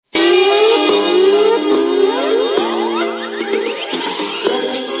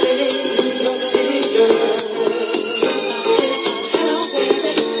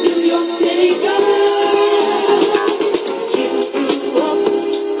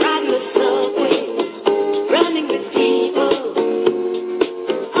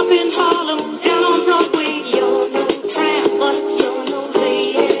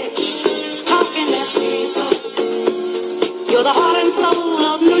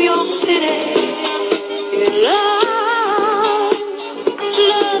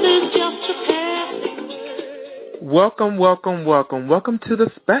Welcome to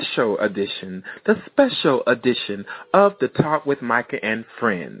the special edition of the Talk with Micah and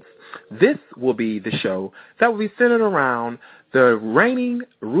Friends. This will be the show that will be centered around the reigning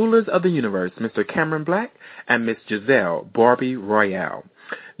rulers of the universe, Mr. Cameron Black and Miss Jazelle Barbie Royale.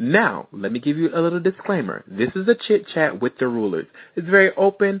 Now, let me give you a little disclaimer. This is a chit-chat with the rulers. It's very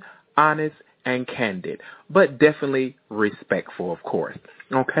open, honest, and candid, but definitely respectful, of course.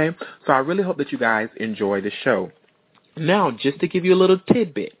 Okay? So I really hope that you guys enjoy the show. Now, just to give you a little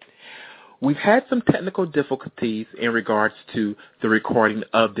tidbit, we've had some technical difficulties in regards to the recording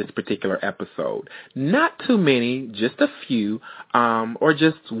of this particular episode. Not too many, just a few, or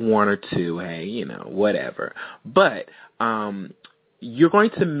just one or two, hey, whatever. But you're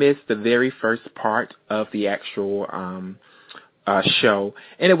going to miss the very first part of the actual show,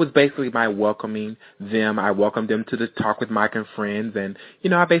 and it was basically my welcoming them. I welcomed them to the Talk with Mike and Friends, and,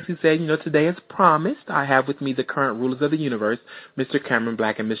 I basically said, today as promised, I have with me the current rulers of the universe, Mr. Cameron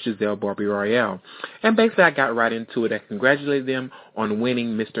Black and Miss Jazelle Barbie Royale. And basically I got right into it. I congratulated them on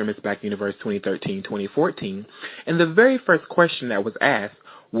winning Mr. and Miss Black Universe 2013-2014, and the very first question that was asked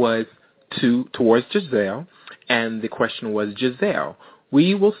was towards Jazelle, and the question was, Jazelle,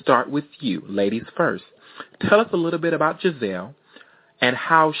 we will start with you, ladies first. Tell us a little bit about Jazelle and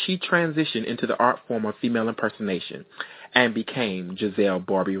how she transitioned into the art form of female impersonation and became Jazelle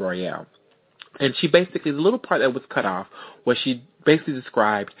Barbie Royale. And she basically, the little part that was cut off was she basically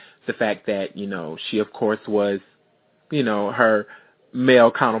described the fact that, she of course was, her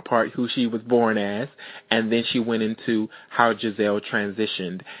male counterpart who she was born as, and then she went into how Jazelle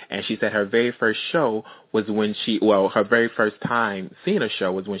transitioned, and she said her very first show was when her very first time seeing a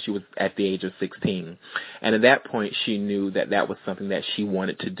show was when she was at the age of 16, and at that point she knew that that was something that she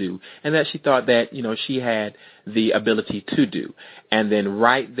wanted to do, and that she thought that, she had the ability to do, and then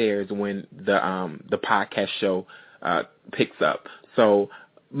right there is when the podcast show picks up. So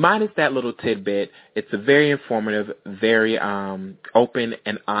minus that little tidbit, it's a very informative, very open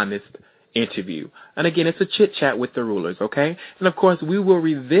and honest interview. And again, it's a chit-chat with the rulers, okay? And of course, we will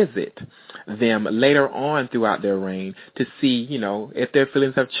revisit them later on throughout their reign to see, if their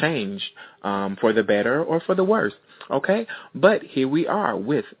feelings have changed for the better or for the worse, okay? But here we are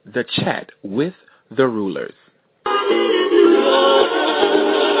with the chat with the rulers.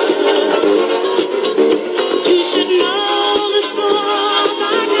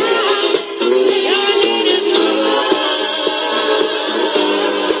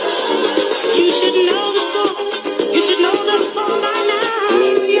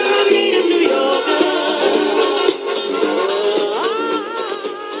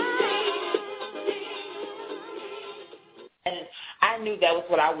 That was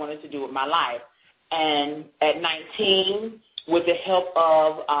what I wanted to do with my life. And at 19, with the help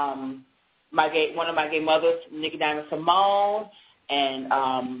of one of my gay mothers, Nikki Diamond Simone,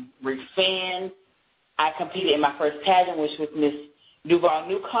 and Rick Finn, I competed in my first pageant, which was Miss Duval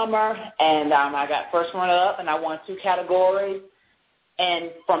Newcomer, and I got first runner-up, and I won 2 categories.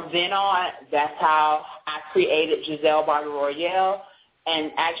 And from then on, that's how I created Jazelle Barbie Royale.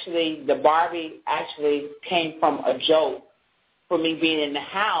 And actually, the Barbie actually came from a joke. For me being in the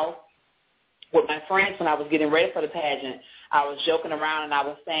house with my friends when I was getting ready for the pageant, I was joking around and I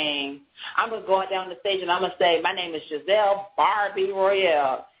was saying, I'm going to go down the stage and I'm going to say, my name is Jazelle Barbie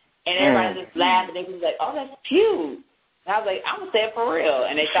Royale. And everybody just laughed and they was like, oh, that's cute. And I was like, I'm going to say it for real.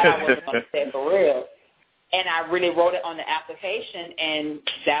 And they thought I wasn't going to say it for real. And I really wrote it on the application, and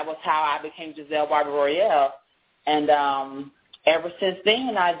that was how I became Jazelle Barbie Royale. And ever since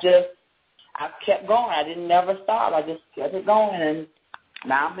then, I kept going. I didn't never stop. I just kept it going, and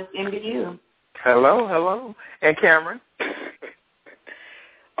now I'm just into you. Hello. And Cameron?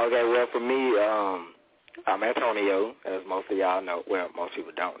 Okay, well, for me, I'm Antonio, as most of y'all know. Well, most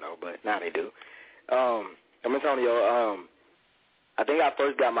people don't know, but now they do. I'm Antonio. I think I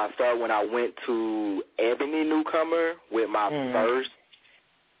first got my start when I went to Ebony Newcomer with my first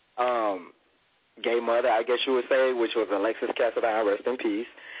gay mother, I guess you would say, which was Alexis Cassadine, rest in peace.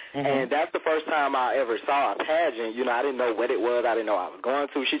 Mm-hmm. And that's the first time I ever saw a pageant. I didn't know what it was. I didn't know I was going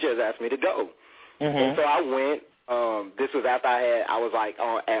to. She just asked me to go. Mm-hmm. And so I went. This was after I was like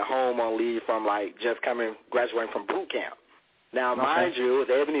at home on leave from like just graduating from boot camp. Now, mind you, it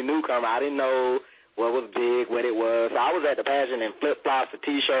was Ebony Newcomer. I didn't know what was big, what it was. So I was at the pageant in flip-flops, a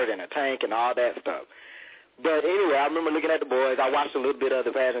T-shirt, and a tank, and all that stuff. But anyway, I remember looking at the boys. I watched a little bit of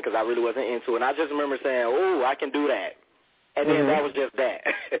the pageant because I really wasn't into it. And I just remember saying, oh, I can do that. And then that was just that.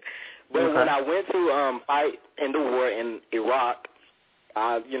 But when I went to fight in the war in Iraq,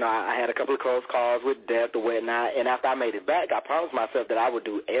 I had a couple of close calls with death or whatnot. And after I made it back, I promised myself that I would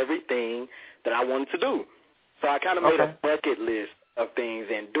do everything that I wanted to do. So I kind of made a bucket list of things,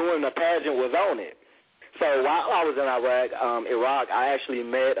 and doing the pageant was on it. So while I was in Iraq, I actually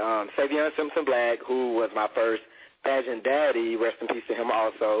met Savion Simpson Black, who was my first pageant daddy. Rest in peace to him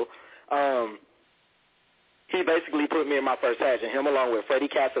also. He basically put me in my first pageant, him along with Freddie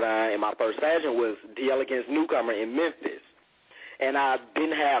Cassadine, and my first pageant was the Elegance Newcomer in Memphis. And I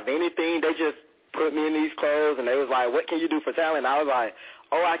didn't have anything. They just put me in these clothes, and they was like, what can you do for talent? And I was like,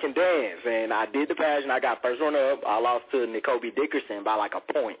 oh, I can dance. And I did the pageant. I got first runner-up. I lost to Nicole Dickerson by like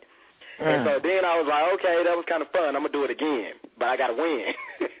a point. And so then I was like, okay, that was kind of fun. I'm going to do it again, but I got to win.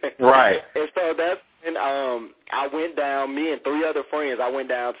 Right. And so that's when I went down, me and 3 other friends, I went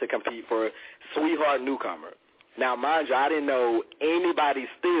down to compete for Sweetheart Newcomer. Now, mind you, I didn't know anybody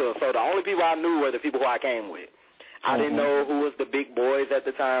still, so the only people I knew were the people who I came with. I didn't know who was the big boys at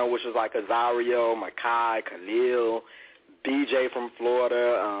the time, which was like Azario, Makai, Khalil, BJ from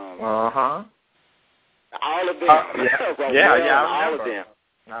Florida. All of them. All of them.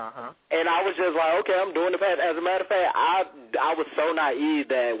 And I was just like, okay, I'm doing the pageant. As a matter of fact, I was so naive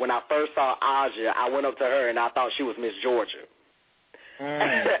that when I first saw Aja, I went up to her and I thought she was Miss Georgia.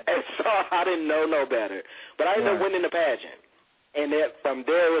 And so I didn't know no better. But I ended up winning the pageant. And from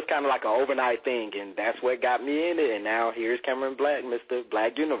there, it was kind of like an overnight thing, and that's what got me in it. And now here's Cameron Black, Mr.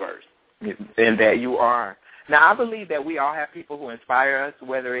 Black Universe. And that you are. Now, I believe that we all have people who inspire us,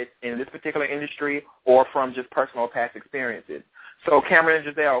 whether it's in this particular industry or from just personal past experiences. So, Cameron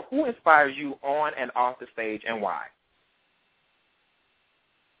and Jazelle, who inspires you on and off the stage, and why?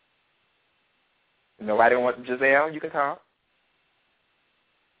 Nobody wants Jazelle? You can talk.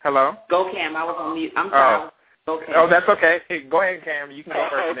 Hello? Go, Cam. I was on mute. I'm sorry. Go, Cam. Oh, that's okay. Hey, go ahead, Cam. You can go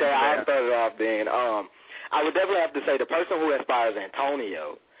first. Okay, I'll start it off then. I would definitely have to say the person who inspires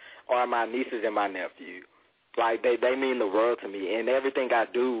Antonio are my nieces and my nephew. Like, they mean the world to me, and everything I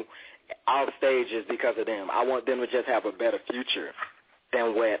do off stage is because of them. I want them to just have a better future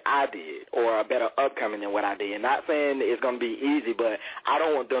than what I did, or a better upcoming than what I did. Not saying it's going to be easy, but I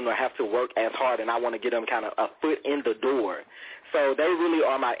don't want them to have to work as hard, and I want to get them kind of a foot in the door. So they really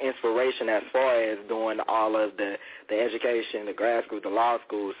are my inspiration as far as doing all of the education, the grad school, the law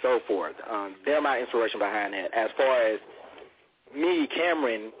school, so forth. They're my inspiration behind that. As far as me,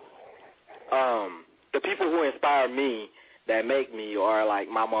 Cameron, the people who inspire me, that make me, are like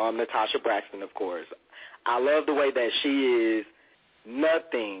my mom, Natasha Braxton, of course. I love the way that she is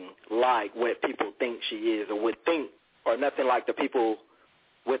nothing like what people think she is, or would think, or nothing like the people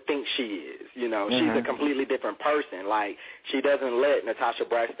would think she is. You know, she's a completely different person. Like, she doesn't let Natasha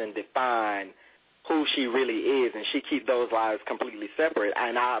Braxton define who she really is, and she keeps those lives completely separate,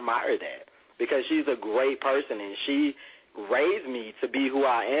 and I admire that, because she's a great person, and she raised me to be who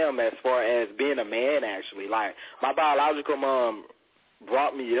I am as far as being a man, actually. Like, my biological mom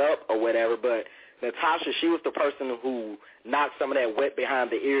brought me up or whatever, but Natasha, she was the person who knocked some of that wet behind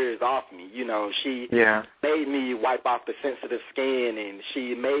the ears off me. You know, she made me wipe off the sensitive skin, and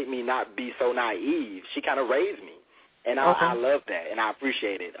she made me not be so naive. She kind of raised me, and I love that, and I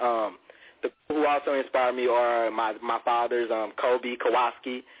appreciate it. The people who also inspire me are my fathers, Kobe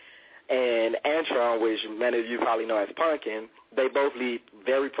Kowalski and Antron, which many of you probably know as Punkin. They both lead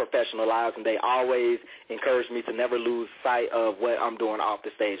very professional lives, and they always encourage me to never lose sight of what I'm doing off the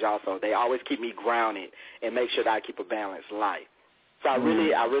stage also. They always keep me grounded and make sure that I keep a balanced life. So I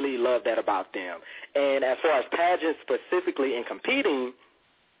really love that about them. And as far as pageants specifically and competing,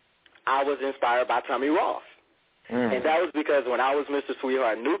 I was inspired by Tommy Ross. And that was because when I was Mr.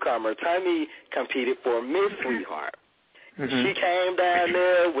 Sweetheart Newcomer, Tommy competed for Miss Sweetheart. She came down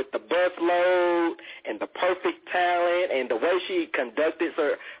there with the bus load and the perfect talent, and the way she conducted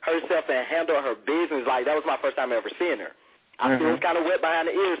herself and handled her business, like, that was my first time ever seeing her. I still was kind of wet behind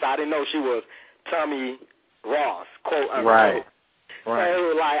the ears, so I didn't know she was Tommy Ross, quote unquote. Right.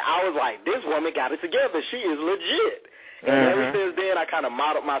 So, like, I was like, this woman got it together. She is legit. And ever since then, I kind of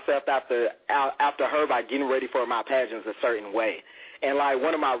modeled myself after her by getting ready for my pageants a certain way. And, like,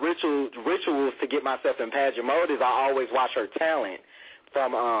 one of my rituals to get myself in pageant mode is I always watch her talent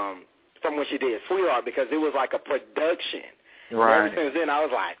from when she did Sweetheart, because it was like a production. Right. And ever since then, I was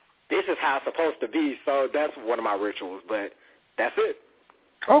like, this is how it's supposed to be. So that's one of my rituals, but that's it.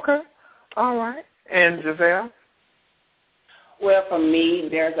 Okay. All right. And Jazelle? Well, for me,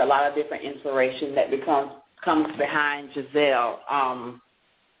 there's a lot of different inspiration that comes behind Jazelle.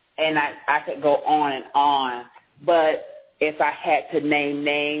 And I could go on and on. But if I had to name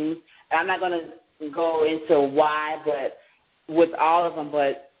names, I'm not going to go into why, but with all of them,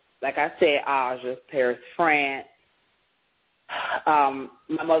 but like I said, Aja, Paris France,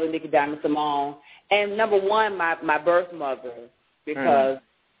 my mother, Nikki Diamond Simone, and number one, my birth mother, because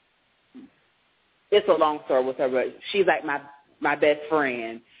it's a long story with her, but she's like my best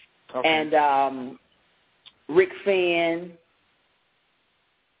friend. Okay. And Rick Finn,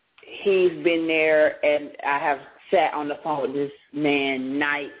 he's been there, and I have sat on the phone with this man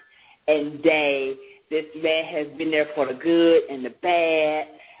night and day. This man has been there for the good and the bad.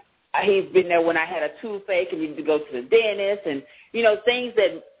 He's been there when I had a toothache and needed to go to the dentist, and things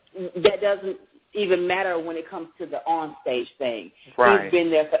that doesn't even matter when it comes to the on-stage thing. Right. He's been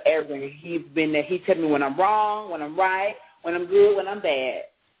there for everything. He's been there. He tells me when I'm wrong, when I'm right, when I'm good, when I'm bad.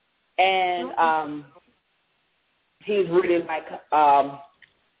 And he's really like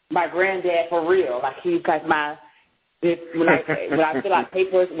my granddad for real. Like he's like when I fill out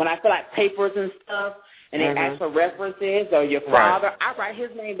papers and stuff, and they ask for references or your father, I write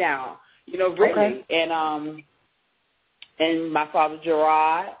his name down. Really. Okay. And my father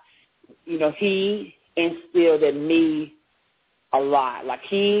Gerard, he instilled in me a lot. Like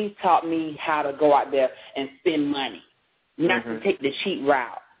he taught me how to go out there and spend money, not to take the cheap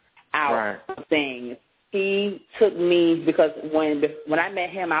route out of things. He took me because when I met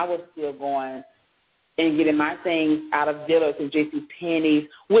him, I was still going and getting my things out of Dillard's and JCPenney's,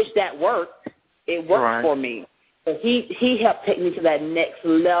 which that worked. It worked for me. But he helped take me to that next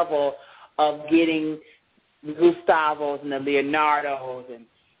level of getting the Gustavos and the Leonardos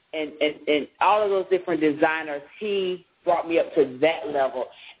and all of those different designers. He brought me up to that level.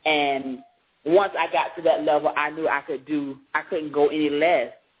 And once I got to that level, I knew I couldn't go any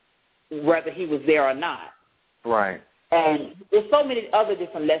less, whether he was there or not. Right. And there's so many other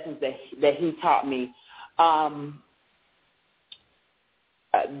different lessons that he taught me.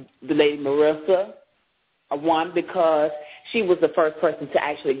 The lady Marissa, one, because she was the first person to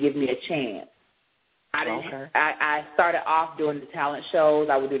actually give me a chance. I started off doing the talent shows.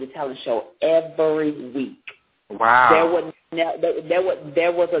 I would do the talent show every week. Wow. There was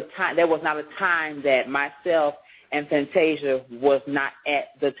not a time that myself and Fantasia was not at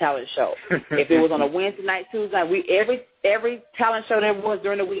the talent show. If it was on a Wednesday night, Tuesday night, every talent show there was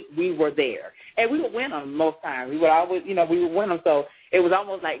during the week, we were there. And we would win them most times. We would always, we would win them. So it was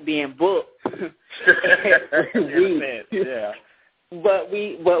almost like being booked. Yeah. But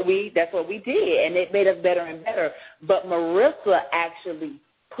we that's what we did, and it made us better and better. But Marissa actually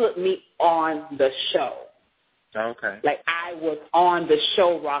put me on the show. Okay. Like I was on the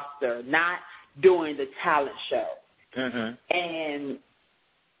show roster, not doing the talent show. Mm-hmm. And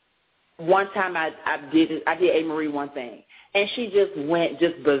one time I did A. Marie one thing, and she just went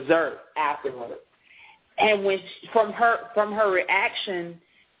berserk afterwards. And from her reaction,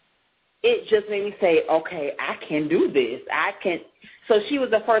 it just made me say, okay, I can do this. I can. So she was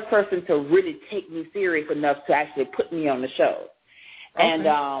the first person to really take me serious enough to actually put me on the show. Okay.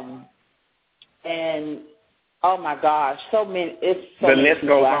 And oh my gosh, so many. It's so the many list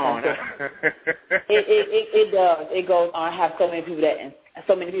goes on. It does. It goes on. I have so many people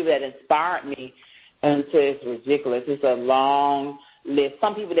that inspired me, and so it's ridiculous. It's a long list.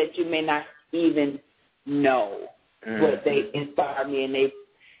 Some people that you may not even know, but they inspired me and they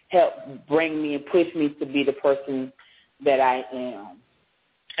helped bring me and push me to be the person that I am.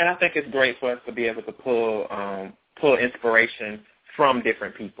 And I think it's great for us to be able to pull inspiration from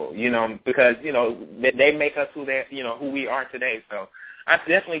different people, because, they make us who we are today. So I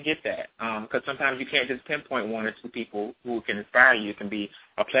definitely get that, because sometimes you can't just pinpoint one or two people who can inspire you. It can be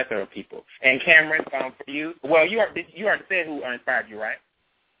a plethora of people. And Cameron, for you, well, you already said who inspired you, right?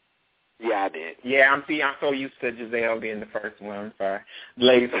 Yeah, I did. Yeah, I'm so used to Giselle being the first one. I'm sorry,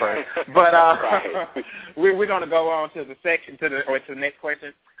 ladies first. But we're going to go on to the next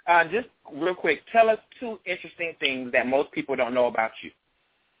question. Just real quick, tell us two interesting things that most people don't know about you.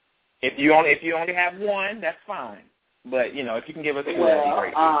 If you only have one, that's fine. But if you can give us two, that'd be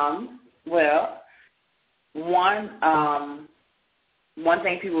great. One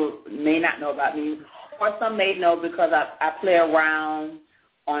thing people may not know about me, or some may know because I play around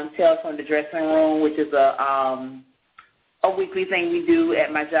on Tales from the Dressing Room, which is a weekly thing we do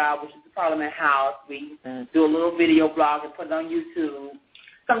at my job, which is the Parliament House. We do a little video blog and put it on YouTube.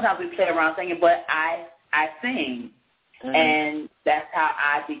 Sometimes we play around singing, but I sing, and that's how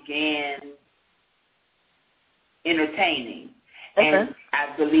I began entertaining. Okay. And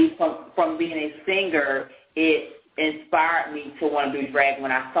I believe from being a singer, it inspired me to want to do drag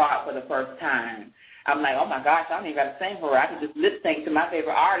when I saw it for the first time. I'm like, oh my gosh, I don't even got to sing for her. I can just lip sync to my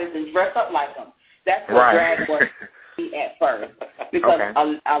favorite artist and dress up like them. That's what drag was at first. Because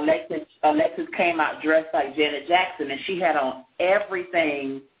Alexis came out dressed like Janet Jackson, and she had on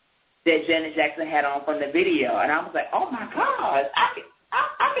everything that Janet Jackson had on from the video. And I was like, oh my gosh,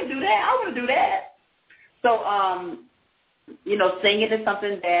 I can do that. I want to do that. So, singing is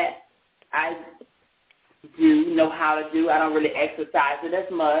something that know how to do. I don't really exercise it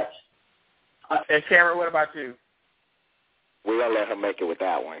as much. And Cameron, what about you? We're going to let her make it with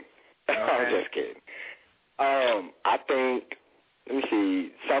that one. Okay. I'm just kidding. I think, let me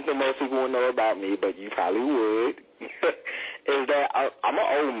see, something most people won't know about me, but you probably would, is that I'm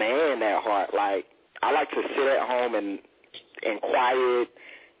an old man at heart. Like, I like to sit at home and quiet,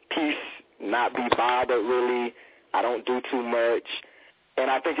 peace, not be bothered really. I don't do too much. And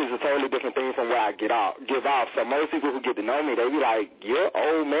I think it's a totally different thing from where I give off. So most people who get to know me, they be like, you're an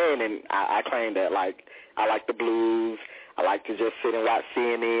old man. And I claim that, like, I like the blues. I like to just sit and watch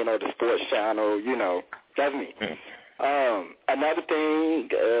CNN or the sports channel, you know. That's me. Another thing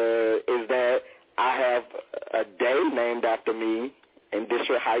is that I have a day named after me in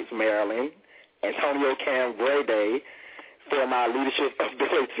District Heights, Maryland, Antonio Cam Gray Day, for my leadership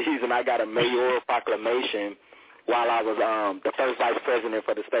abilities, and I got a mayoral proclamation while I was the first vice president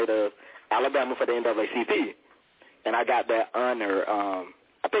for the state of Alabama for the NAACP. And I got that honor.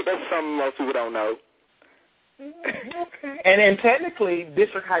 I think that's something most people don't know. Okay. And then technically,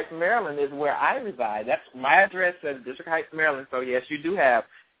 District Heights, Maryland is where I reside. That's my address says District Heights, Maryland. So, yes, you do have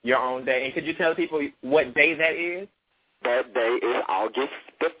your own day. And could you tell people what day that is? That day is August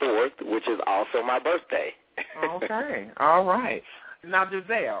the 4th, which is also my birthday. Okay. All right. Now,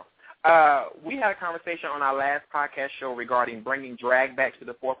 Jazelle, we had a conversation on our last podcast show regarding bringing drag back to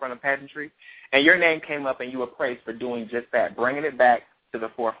the forefront of pageantry, and your name came up and you were praised for doing just that, bringing it back to the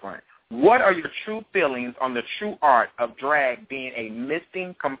forefront. What are your true feelings on the true art of drag being a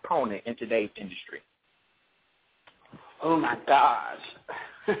missing component in today's industry? Oh, my gosh.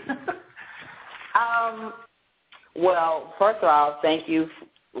 Well, first of all, thank you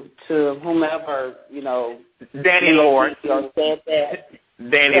to whomever, you know, Danny Lord said that.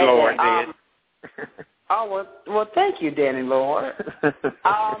 Danny Lord did. Well, thank you, Danny Lord.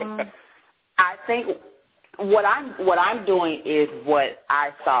 I think what I'm doing is what I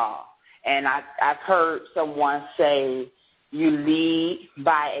saw, and I've heard someone say you lead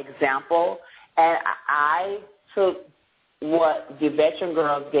by example, and I took what the veteran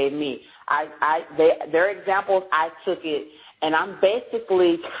girls gave me. Their examples, I took it, and I'm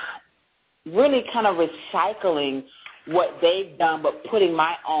basically really kind of recycling what they've done, but putting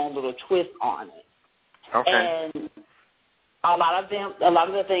my own little twist on it. Okay. And a lot of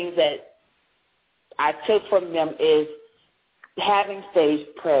the things that I took from them is having stage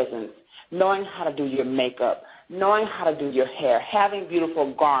presence, knowing how to do your makeup, knowing how to do your hair, having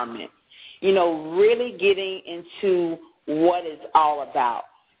beautiful garments, you know, really getting into what it's all about.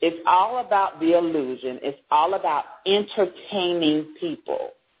 It's all about the illusion. It's all about entertaining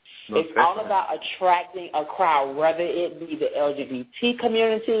people. It's all about attracting a crowd, whether it be the LGBT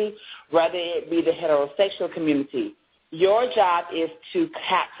community, whether it be the heterosexual community. Your job is to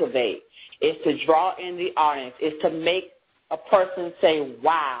captivate, is to draw in the audience, is to make a person say,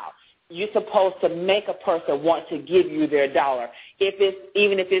 wow. You're supposed to make a person want to give you their dollar,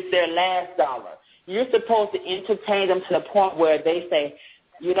 even if it's their last dollar. You're supposed to entertain them to the point where they say,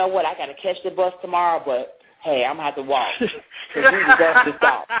 you know what, I got to catch the bus tomorrow, but, hey, I'm going to have to walk because we deserve this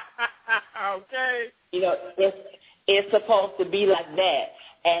off. Okay. You know, it's supposed to be like that.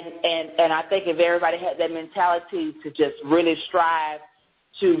 And I think if everybody had that mentality to just really strive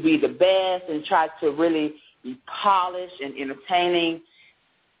to be the best and try to really be polished and entertaining,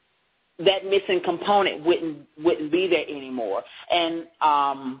 that missing component wouldn't be there anymore. And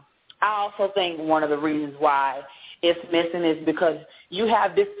I also think one of the reasons why it's missing is because you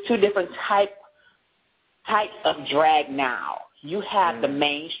have two different types of drag now. You have the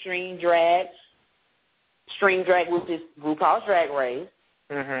mainstream drag, string drag, which is RuPaul's Drag Race,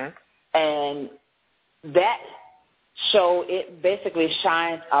 and that show, it basically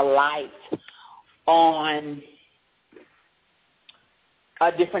shines a light on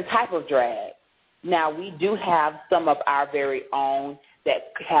a different type of drag. Now, we do have some of our very own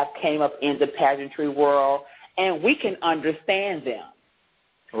that have came up in the pageantry world, and we can understand them.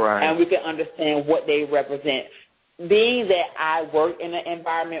 Right. And we can understand what they represent. Being that I work in an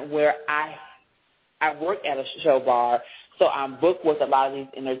environment where I work at a show bar, so I'm booked with a lot of these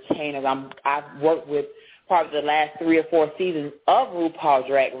entertainers. I've worked with probably the last 3 or 4 seasons of RuPaul's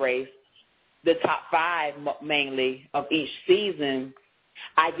Drag Race, the top 5 mainly of each season.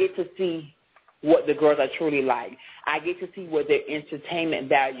 I get to see what the girls are truly like. I get to see what their entertainment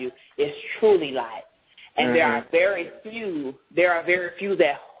value is truly like. And there are very few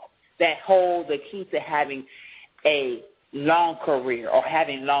that hold the key to having a long career or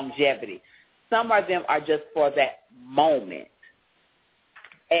having longevity. Some of them are just for that moment.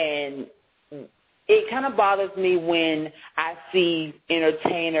 And it kind of bothers me when I see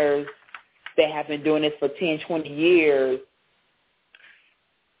entertainers that have been doing this for 10, 20 years,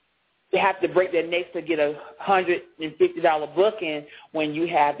 they have to break their necks to get a $150 booking when you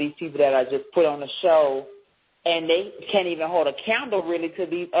have these people that are just put on a show, and they can't even hold a candle really to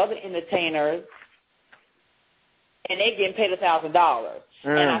these other entertainers, and they getting paid $1,000.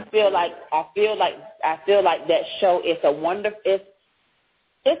 And I feel like that show is a wonderful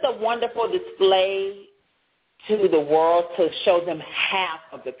display to the world to show them half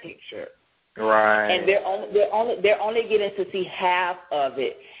of the picture. Right. And they're only getting to see half of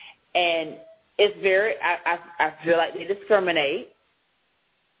it. And it's very, I feel like they discriminate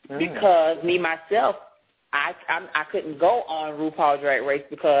because me, myself, I couldn't go on RuPaul's Drag Race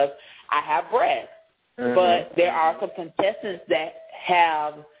because I have breasts. But there are some contestants that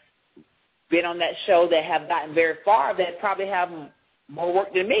have been on that show that have gotten very far that probably have more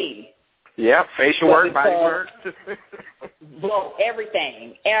work than me. Yeah, facial work, body work. Well,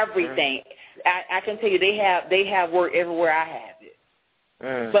 everything. I can tell you they have work everywhere I have it.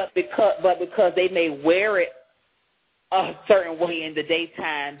 But because they may wear it a certain way in the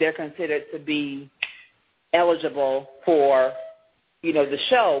daytime, they're considered to be eligible for, the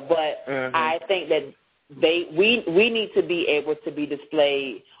show. But I think that we need to be able to be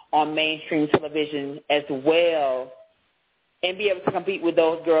displayed on mainstream television as well, and be able to compete with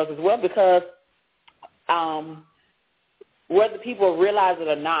those girls as well, because whether people realize it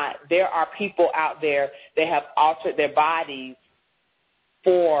or not, there are people out there that have altered their bodies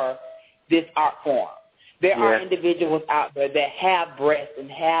for this art form. There are individuals out there that have breasts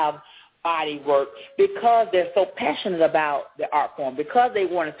and have body work because they're so passionate about the art form, because they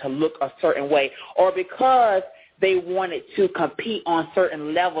wanted to look a certain way, or because they wanted to compete on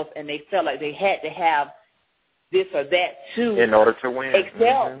certain levels and they felt like they had to have this or that to in order to win,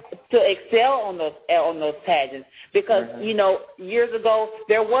 excel on those pageants. Because years ago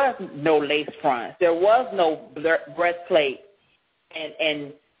there was no lace fronts, there was no breastplate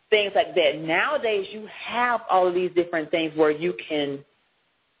and things like that. Nowadays you have all of these different things where you can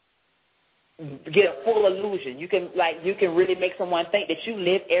get a full illusion. You can really make someone think that you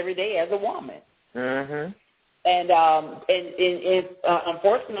live every day as a woman. And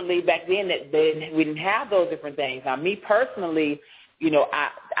unfortunately, back then we didn't have those different things. Now, me personally,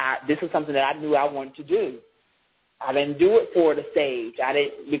 this is something that I knew I wanted to do. I didn't do it for the stage. I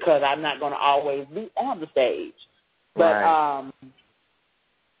didn't, because I'm not going to always be on the stage. But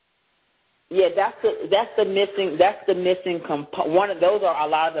that's the missing component. Those are a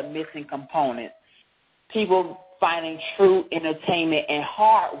lot of the missing components. People finding true entertainment and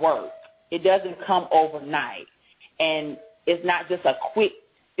hard work. It doesn't come overnight, and it's not just a quick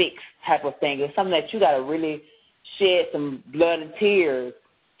fix type of thing. It's something that you got to really shed some blood and tears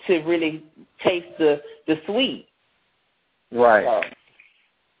to really taste the sweet. Right. So,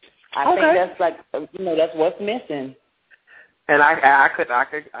 I think that's that's what's missing. And I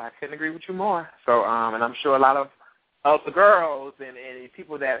couldn't agree with you more. So and I'm sure a lot of the girls and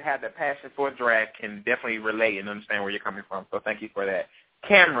people that have the passion for drag can definitely relate and understand where you're coming from. So thank you for that.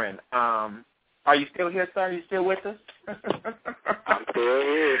 Cameron, are you still here, sir? Are you still with us? I'm still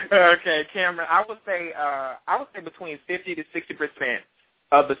here. Okay, Cameron, I would say between 50 to 60%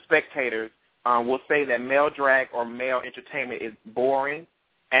 of the spectators will say that male drag or male entertainment is boring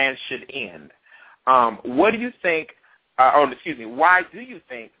and should end. What do you think? Why do you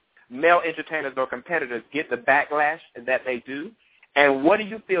think male entertainers or competitors get the backlash that they do? And what do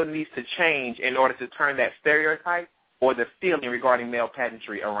you feel needs to change in order to turn that stereotype or the feeling regarding male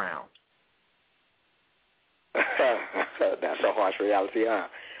pageantry around? That's a harsh reality, huh?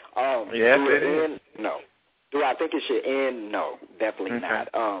 Yes, it is. No. Do I think it should end? No, definitely not.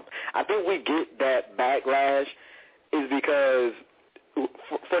 I think we get that backlash is because,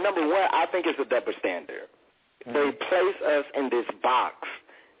 for number one, I think it's a double standard. They place us in this box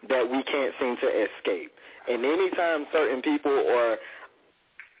that we can't seem to escape. And anytime certain people or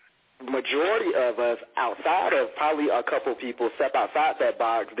majority of us outside of probably a couple people step outside that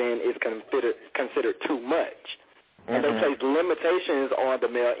box, then it's considered too much. And they place limitations on the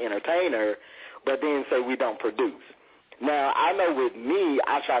male entertainer, but then say we don't produce. Now, I know with me,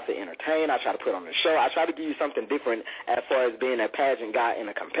 I try to entertain, I try to put on a show, I try to give you something different as far as being a pageant guy and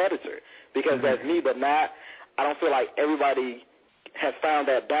a competitor, because that's me, but I don't feel like everybody has found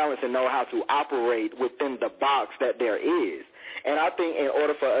that balance and know how to operate within the box that there is. And I think in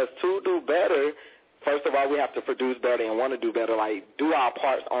order for us to do better, first of all, we have to produce better and want to do better, like do our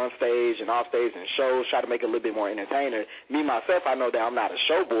parts on stage and off stage and shows, try to make it a little bit more entertaining. Me, myself, I know that I'm not a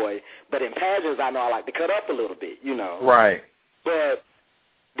show boy, but in pageants, I know I like to cut up a little bit, Right. But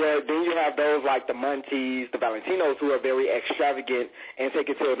But then you have those like the Montees, the Valentinos, who are very extravagant and take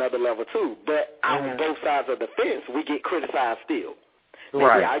it to another level too. But on both sides of the fence, we get criticized still. Maybe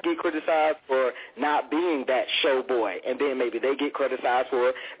I get criticized for not being that show boy, and then maybe they get criticized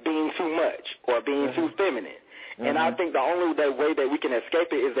for being too much or being too feminine. And I think the only way that we can escape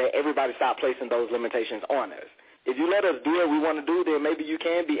it is that everybody stop placing those limitations on us. If you let us do what we want to do, then maybe you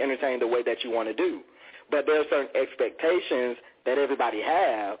can be entertained the way that you want to do. But there are certain expectations that everybody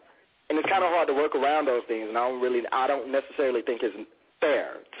have, and it's kind of hard to work around those things. And I don't necessarily think it's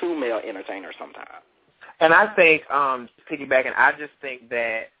fair to male entertainers sometimes. And I think, piggybacking, I just think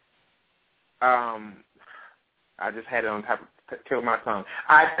that, I just had it on top of tip of my tongue.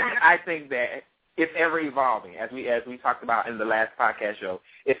 I think that it's ever evolving, as we talked about in the last podcast show.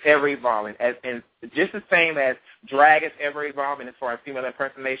 It's ever evolving, and just the same as drag is ever evolving as far as female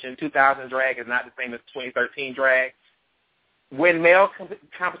impersonation. 2000 drag is not the same as 2013 drag. When male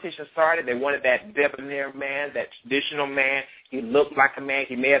competition started, they wanted that debonair man, that traditional man. He looked like a man.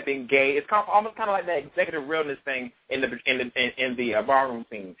 He may have been gay. It's almost kind of like that executive realness thing in the ballroom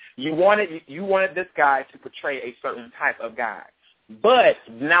scene. You wanted this guy to portray a certain type of guy, but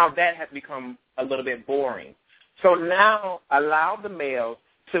now that has become a little bit boring. So now allow the males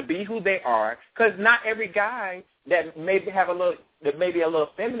to be who they are, because not every guy that maybe a little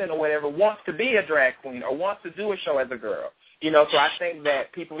feminine or whatever wants to be a drag queen or wants to do a show as a girl. So I think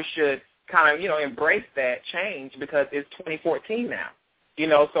that people should kind of, embrace that change, because it's 2014 now.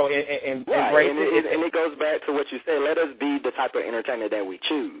 So embrace it. And it goes back to what you said. Let us be the type of entertainer that we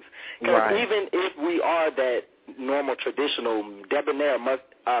choose. Because even if we are that normal, traditional, debonair,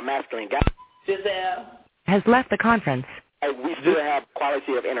 masculine guy, Jazelle has left the conference. We still have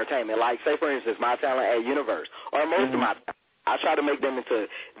quality of entertainment. Like, say, for instance, my talent at Universe, or most of my talent, I try to make them into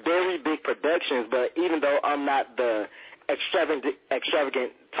very big productions, but even though I'm not the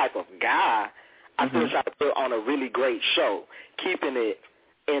extravagant type of guy, I still try to put on a really great show, keeping it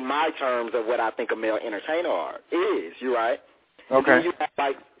in my terms of what I think a male entertainer is. You right? Okay. And you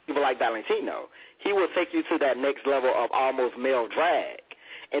have people like Valentino. He will take you to that next level of almost male drag,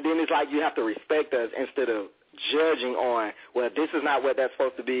 and then it's like you have to respect us instead of judging on, well, this is not what that's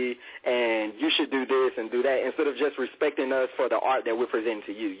supposed to be, and you should do this and do that, instead of just respecting us for the art that we're presenting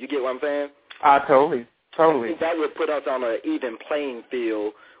to you. You get what I'm saying? Totally. I think that would put us on an even playing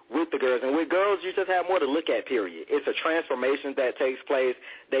field with the girls. And with girls, you just have more to look at, period. It's a transformation that takes place.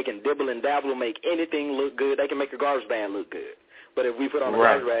 They can dibble and dabble, make anything look good. They can make a garbage bag look good. But if we put on a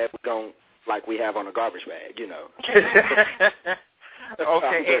garbage bag, we're going like we have on a garbage bag,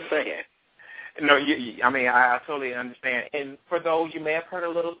 Okay. I'm just saying. No, I totally understand. And for those, you may have heard a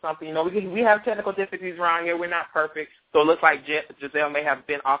little something. We have technical difficulties around here. We're not perfect. So it looks like Jazelle may have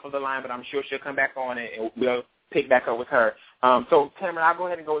been off of the line, but I'm sure she'll come back on and we'll pick back up with her. So, Cameron, I'll go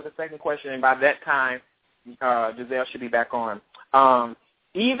ahead and go with the second question. And by that time, Jazelle should be back on.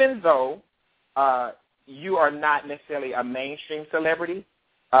 Even though you are not necessarily a mainstream celebrity,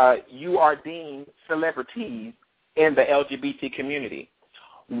 you are deemed celebrities in the LGBT community.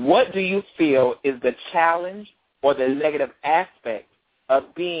 What do you feel is the challenge or the negative aspect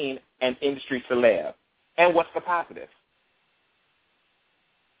of being an industry celeb, and what's the positive?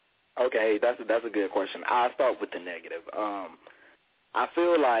 Okay, that's a good question. I'll start with the negative. I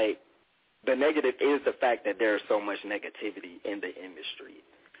feel like the negative is the fact that there's so much negativity in the industry.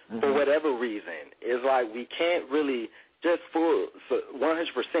 For whatever reason, it's like we can't really just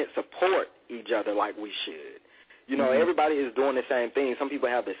 100% support each other like we should. Everybody is doing the same thing. Some people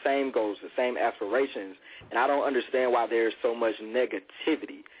have the same goals, the same aspirations, and I don't understand why there's so much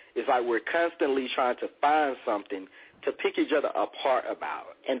negativity. It's like we're constantly trying to find something to pick each other apart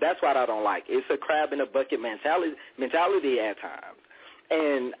about, and that's what I don't like. It's a crab in a bucket mentality at times,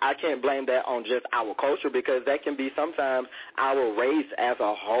 and I can't blame that on just our culture, because that can be sometimes our race as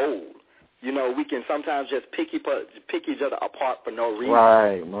a whole. We can sometimes just pick each other apart for no reason.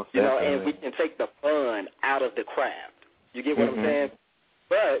 Right, most definitely. And we can take the fun out of the craft. You get what I'm saying?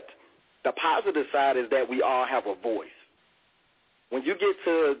 But the positive side is that we all have a voice. When you get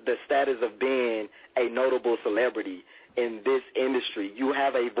to the status of being a notable celebrity in this industry, you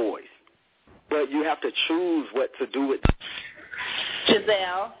have a voice. But you have to choose what to do with it.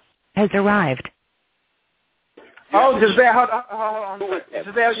 Jazelle has arrived. Oh, Jazelle, hold on.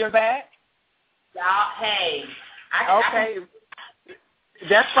 Jazelle, you're back? Y'all, hey. Okay.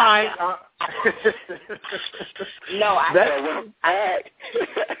 That's fine. No,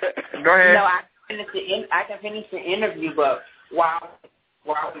 Go ahead. No, I can finish the interview, but while we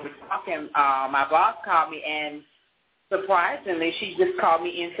were talking, my boss called me, and surprisingly, she just called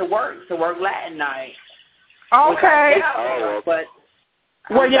me in to work Latin night. Okay.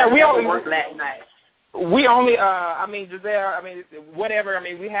 Well, yeah, we only worked last night. We only, Giselle, whatever.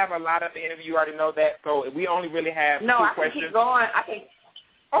 We have a lot of the interview. You already know that, so we only really have two questions. No, I can keep going.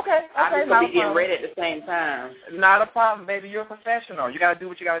 Okay. I'm just going to be getting ready at the same time. Not a problem, baby. You're a professional. You got to do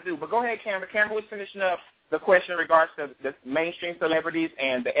what you got to do. But go ahead, Cameron. Cameron was finishing up the question in regards to the mainstream celebrities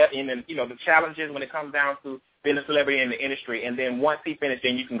and the challenges when it comes down to being a celebrity in the industry. And then once he finished,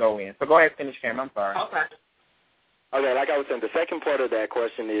 then you can go in. So go ahead, finish, Cameron. I'm sorry. Okay, like I was saying, the second part of that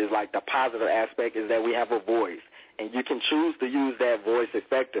question is like the positive aspect is that we have a voice, and you can choose to use that voice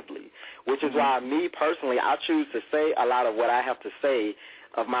effectively, which is why me personally, I choose to say a lot of what I have to say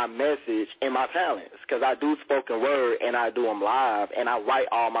of my message and my talents, because I do spoken word and I do them live, and I write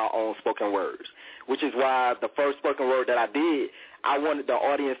all my own spoken words, which is why the first spoken word that I did, I wanted the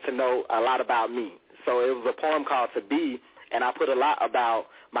audience to know a lot about me. So it was a poem called To Be, and I put a lot about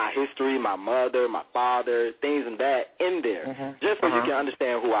my history, my mother, my father, things and that in there, just so you can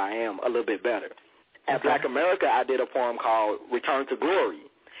understand who I am a little bit better. At Black America, I did a poem called Return to Glory,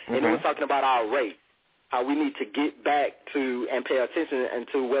 and it was talking about our race, how we need to get back to and pay attention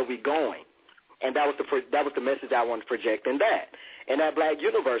to where we're going. And that was the message I wanted to project in that. In that Black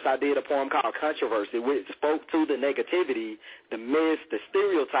universe, I did a poem called Controversy, which spoke to the negativity, the myths, the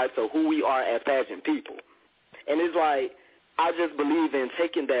stereotypes of who we are as pageant people. And it's like, I just believe in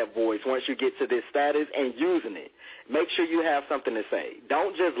taking that voice once you get to this status and using it. Make sure you have something to say.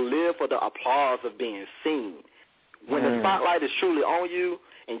 Don't just live for the applause of being seen. When the spotlight is truly on you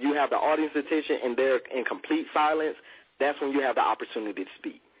and you have the audience attention and they're in complete silence, that's when you have the opportunity to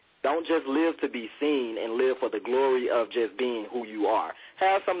speak. Don't just live to be seen and live for the glory of just being who you are.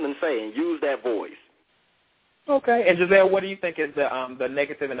 Have something to say and use that voice. Okay. And Giselle, what do you think is the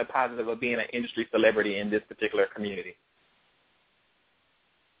negative and the positive of being an industry celebrity in this particular community?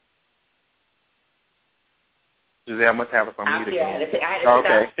 Giselle must have us on mute again.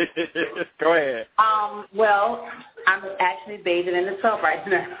 Okay. Go ahead. Well, I'm actually bathing in the tub right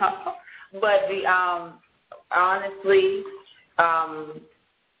now. But honestly, I'll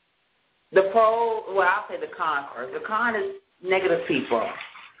say the con first. The con is negative people.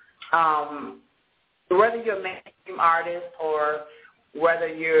 Whether you're a mainstream artist or whether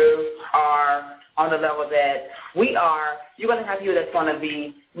you are on the level that we are, you're going to have people that's going to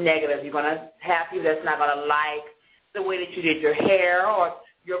be negative. You're going to have people that's not going to like the way that you did your hair or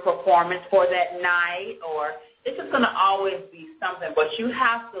your performance for that night, or it's just going to always be something. But you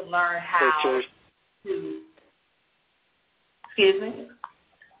have to learn how to, excuse me?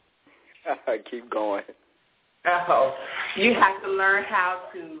 Keep going. You have to learn how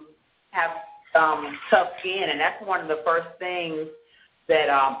to have tough skin, and that's one of the first things that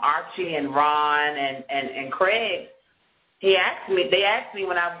Archie and Ron and Craig, they asked me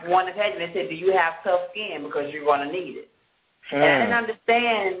when I won the pageant, they said, do you have tough skin, because you're going to need it. And I didn't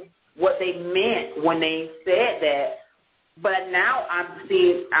understand what they meant when they said that, but now I'm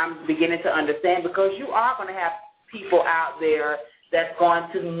beginning to understand, because you are going to have people out there that's going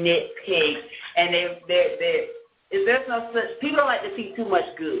to nitpick, and there's no such, people don't like to see too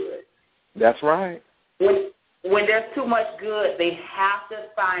much good. That's right. When there's too much good, they have to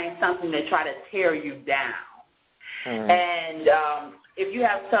find something to try to tear you down. And if you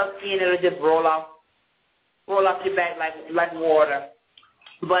have tough skin, it'll just roll off your back like water.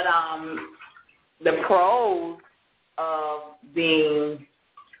 But the pros of being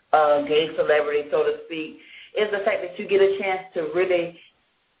a gay celebrity, so to speak, is the fact that you get a chance to really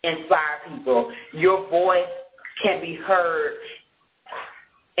inspire people. Your voice can be heard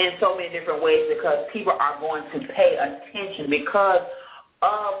in so many different ways, because people are going to pay attention because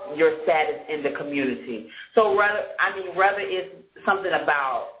of your status in the community. So whether it's something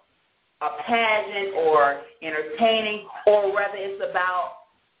about a pageant or entertaining, or whether it's about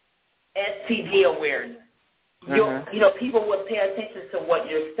STD awareness, people would pay attention to what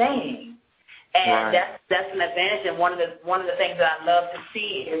you're saying, and that's an advantage. And one of the things that I love to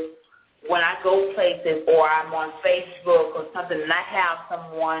see is when I go places or I'm on Facebook or something, and I have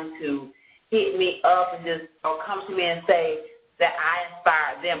someone to hit me up or come to me and say that I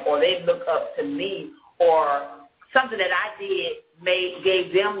inspired them, or they look up to me, or something that I did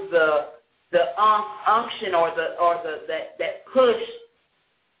gave them the unction or that push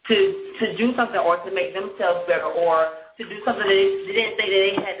to do something, or to make themselves better, or to do something that they didn't say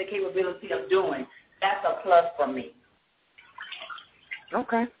that they had the capability of doing. That's a plus for me.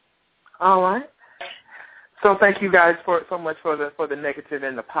 Okay. All right. So thank you guys so much for the negative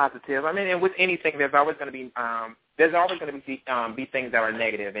and the positive. And with anything, there's always going to be be things that are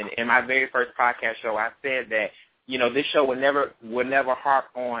negative. And in my very first podcast show, I said that this show will never harp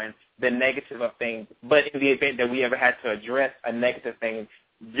on the negative of things. But in the event that we ever had to address a negative thing,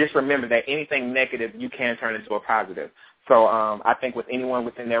 just remember that anything negative you can turn into a positive. So I think with anyone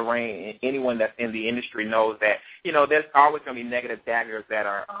within their reign, anyone that's in the industry knows that, there's always going to be negative daggers that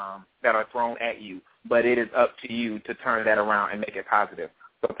are thrown at you, but it is up to you to turn that around and make it positive.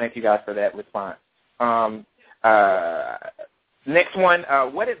 So thank you guys for that response. Next one,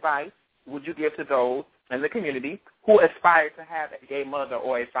 what advice would you give to those in the community who aspire to have a gay mother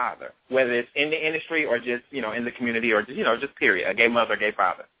or a father, whether it's in the industry or just, in the community or just, just period, a gay mother or gay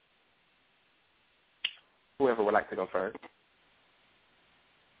father? Whoever would like to go first.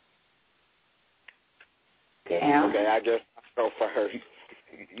 Cam. Okay, I guess I'll go first.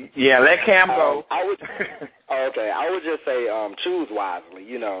 Yeah, let Cam go. I would just say choose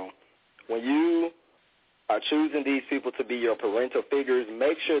wisely. When you are choosing these people to be your parental figures,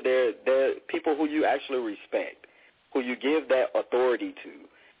 make sure they're people who you actually respect, who you give that authority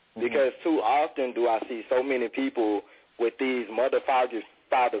to. Because too often do I see so many people with these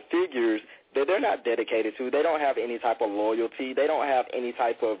father figures that they're not dedicated to. They don't have any type of loyalty. They don't have any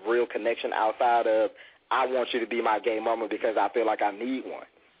type of real connection outside of, I want you to be my gay mama because I feel like I need one.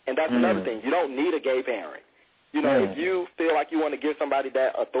 And that's another thing. You don't need a gay parent. If you feel like you want to give somebody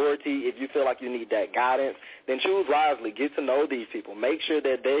that authority, if you feel like you need that guidance, then choose wisely. Get to know these people. Make sure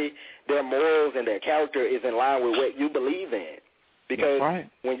that their morals and their character is in line with what you believe in. Because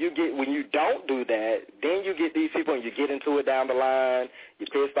when you don't do that, then you get these people and you get into it down the line. You're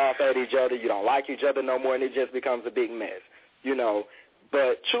pissed off at each other. You don't like each other no more, and it just becomes a big mess.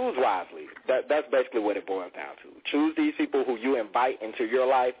 But choose wisely. That's basically what it boils down to. Choose these people who you invite into your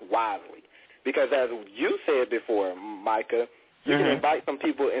life wisely. Because as you said before, Micah, you can invite some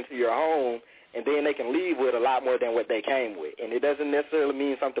people into your home, and then they can leave with a lot more than what they came with. And it doesn't necessarily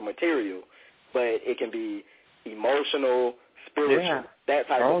mean something material, but it can be emotional, spiritual, that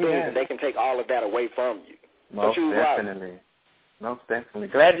type of thing, and they can take all of that away from you. Most definitely. Most definitely.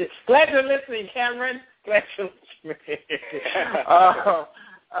 Glad you're listening, Cameron. Glad you're listening.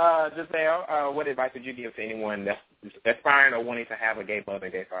 Giselle, what advice would you give to anyone that's aspiring or wanting to have a gay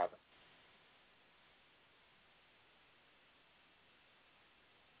mother, gay father?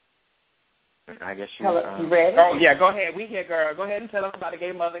 I guess you. You ready? Oh yeah, go ahead. We here, girl. Go ahead and tell us about a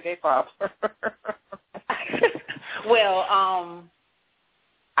gay mother, gay father. Well,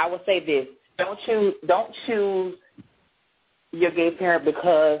 I would say this: don't choose your gay parent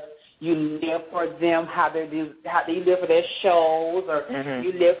because you live for them, how they live for their shows, or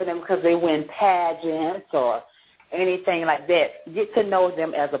you live for them because they win pageants or anything like that. Get to know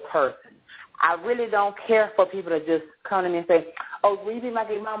them as a person. I really don't care for people to just come to me and say, "Oh, will you be my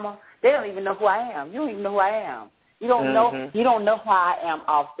gay mama?" They don't even know who I am. You don't even know who I am. You don't know. You don't know who I am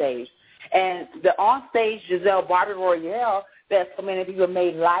off stage. And the on stage Jazelle Barbie Royale that so many people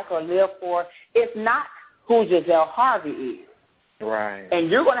may like or live for, it's not who Jazelle Harvey is. Right.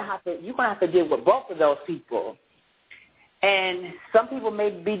 And you're gonna have to deal with both of those people. And some people may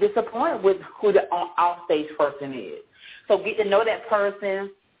be disappointed with who the off stage person is. So get to know that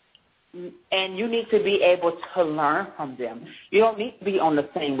person. And you need to be able to learn from them. You don't need to be on the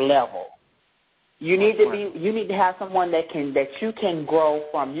same level. You need to have someone that you can grow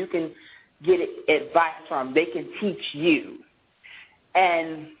from. You can get advice from. They can teach you.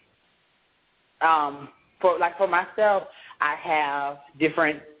 And for myself, I have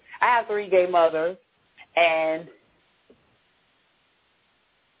 3 gay mothers, and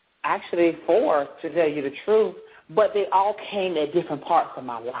actually 4 to tell you the truth. But they all came at different parts of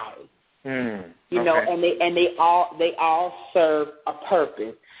my life. You know, and they all serve a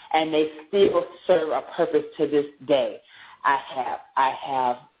purpose, and they still serve a purpose to this day. I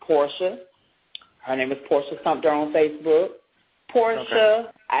have Portia. Her name is Portia Sumter on Facebook.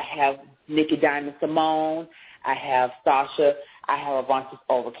 Portia. I have Nikki Diamond Simone. I have Sasha. I have Avantis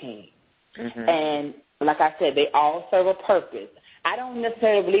Overking. And like I said, they all serve a purpose. I don't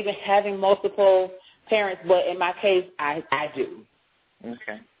necessarily believe in having multiple parents, but in my case, I do.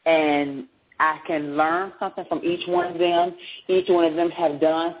 Okay. And I can learn something from each one of them. Each one of them have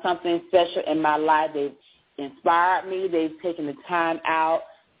done something special in my life. They've inspired me. They've taken the time out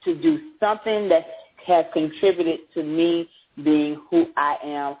to do something that has contributed to me being who I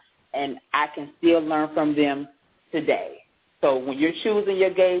am, and I can still learn from them today. So when you're choosing your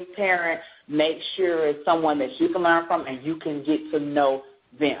gay parent, make sure it's someone that you can learn from and you can get to know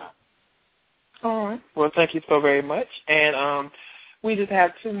them. All right. Well, thank you so very much. And we just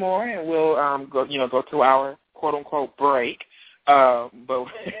have 2 more, and we'll go to our quote unquote break. But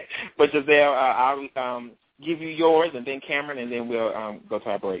Giselle, I'll give you yours, and then Cameron, and then we'll go to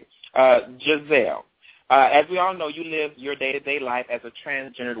our break. Giselle, As we all know, you live your day-to-day life as a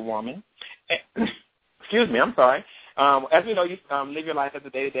transgendered woman. Excuse me, I'm sorry. As we know, you live your life as a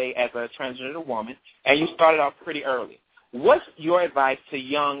day-to-day as a transgendered woman, and you started off pretty early. What's your advice to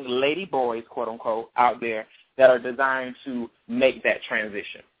young lady boys, quote-unquote, out there that are desiring to make that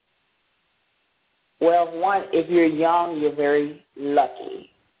transition? Well, one, if you're young, you're very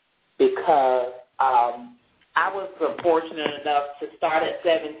lucky because I was fortunate enough to start at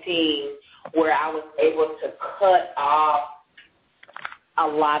 17 where I was able to cut off a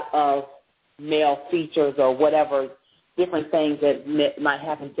lot of male features or whatever different things that might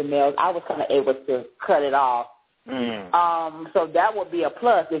happen to males. I was kind of able to cut it off. So that would be a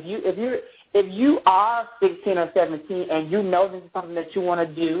plus. If you are 16 or 17 and you know this is something that you want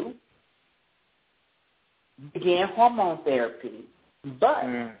to do, begin hormone therapy. But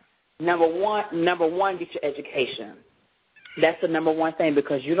number one, get your education. That's the number one thing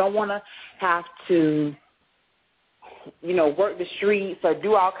because you don't want to have to, work the streets or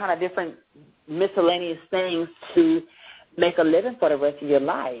do all kind of different miscellaneous things to make a living for the rest of your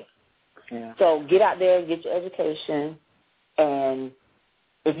life. Yeah. So get out there and get your education. And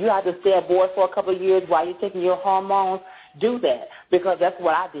if you have to stay aboard for a couple of years while you're taking your hormones, do that because that's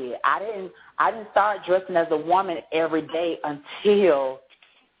what I did. I didn't start dressing as a woman every day until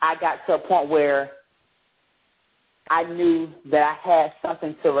I got to a point where I knew that I had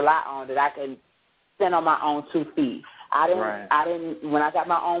something to rely on, that I could stand on my own 2 feet. I didn't. When I got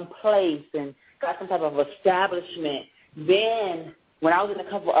my own place and got some type of establishment, then when I was in the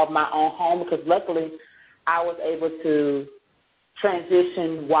comfort of my own home, because luckily I was able to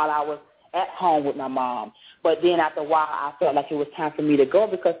transition while I was at home with my mom. But then after a while, I felt like it was time for me to go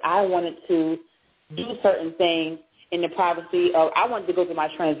because I wanted to do certain things in the privacy of, I wanted to go through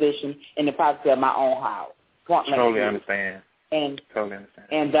my transition in the privacy of my own house. Totally understand. And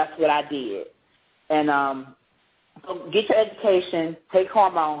that's what I did. And so get your education, take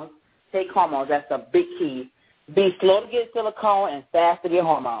hormones. That's a big key. Be slow to get silicone and fast to get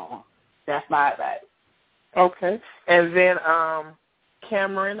hormones. That's my advice. Okay. And then,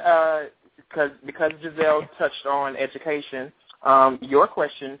 Cameron, because Giselle touched on education, your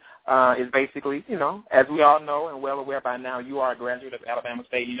question is basically, as we all know and well aware by now, you are a graduate of Alabama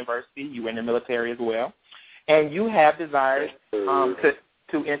State University. You were in the military as well. And you have desires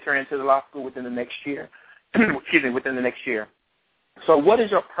to enter into the law school within the next year. Within the next year. So what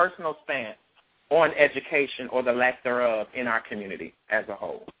is your personal stance on education or the lack thereof in our community as a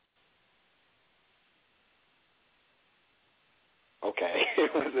whole? Okay.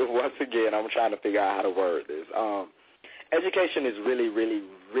 Once again, I'm trying to figure out how to word this. Education is really, really,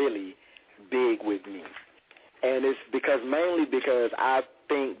 really big with me. And it's mainly because I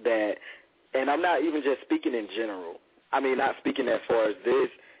think that, and I'm not even just speaking in general. I mean, not speaking as far as this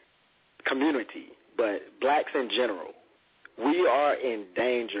community, but blacks in general. We are in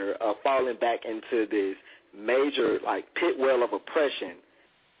danger of falling back into this major, pit well of oppression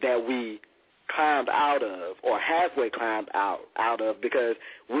that we climbed out of or halfway climbed out of because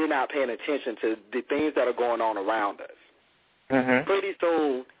we're not paying attention to the things that are going on around us. Mm-hmm. Pretty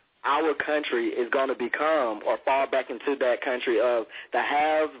soon, our country is going to become or fall back into that country of the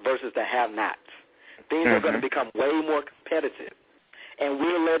haves versus the have-nots. Things are going to become way more competitive. And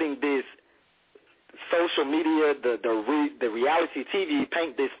we're letting this social media, the reality TV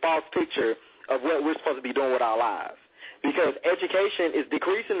paint this false picture of what we're supposed to be doing with our lives. Because education is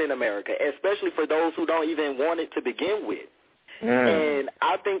decreasing in America, especially for those who don't even want it to begin with. And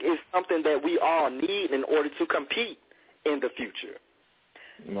I think it's something that we all need in order to compete in the future.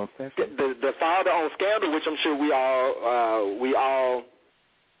 The father on Scandal, which I'm sure we all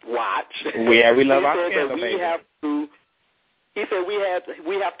watch. Yeah, we love our Scandal, He said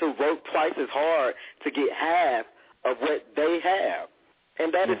we have to work twice as hard to get half of what they have.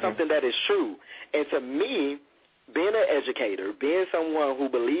 And that is something that is true. And to me, being an educator, being someone who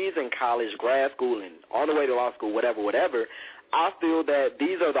believes in college, grad school, and on the way to law school, whatever, I feel that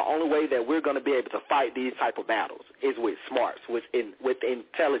these are the only way that we're going to be able to fight these type of battles is with smarts, with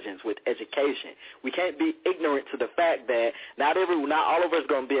intelligence, with education. We can't be ignorant to the fact that not all of us are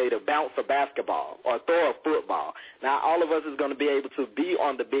going to be able to bounce a basketball or throw a football. Not all of us is going to be able to be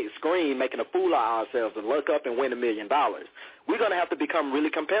on the big screen making a fool of ourselves and look up and win $1 million. We're going to have to become really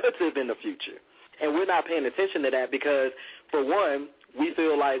competitive in the future. And we're not paying attention to that because, for one, we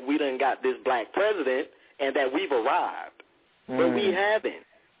feel like we done got this black president and that we've arrived. But we haven't.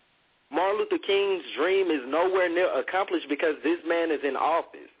 Martin Luther King's dream is nowhere near accomplished because this man is in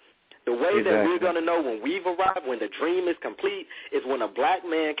office. The way that we're going to know when we've arrived, when the dream is complete, is when a black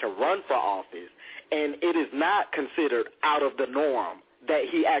man can run for office, and it is not considered out of the norm that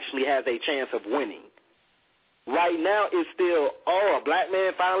he actually has a chance of winning. right now it's still, a black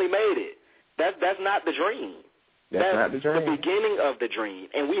man finally made it. That's not the dream. That's not the dream. The beginning of the dream,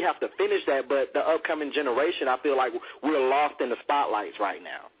 and we have to finish that. But the upcoming generation, I feel like we're lost in the spotlights right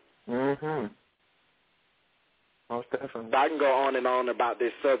now. Mm-hmm. Most definitely. I can go on and on about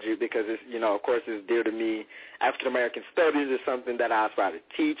this subject because it's, of course, it's dear to me. African American studies is something that I aspire to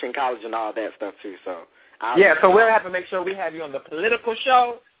teach in college and all that stuff too. So so we'll have to make sure we have you on the political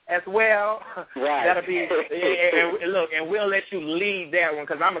show as well. Right. That'll be and we'll let you lead that one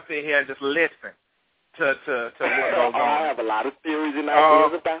because I'm gonna sit here and just listen to what goes on. I have a lot of theories and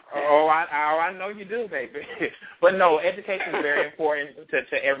ideas about that. I know you do, baby. But no, education is very important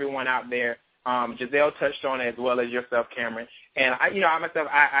to everyone out there. Jazelle touched on it as well as yourself, Cameron. And I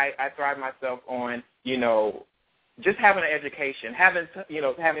thrive myself on, just having an education, having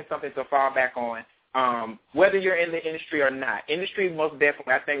something to fall back on, whether you're in the industry or not. Industry, most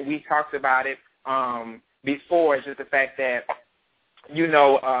definitely. I think we talked about it before. It's just the fact that, when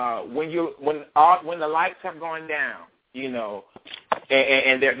the lights have gone down,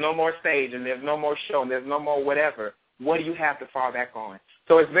 and there's no more stage and there's no more show and there's no more whatever, what do you have to fall back on?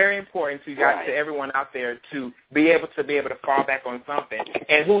 So it's very important to everyone out there to be able to fall back on something.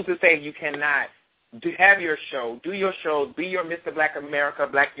 And who's to say you cannot have your show, do your shows, be your Mr. Black America,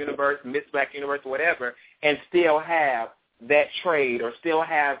 Black Universe, Miss Black Universe, whatever, and still have that trade or still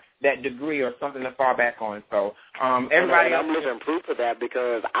have that degree or something to fall back on. So everybody else. I'm living proof of that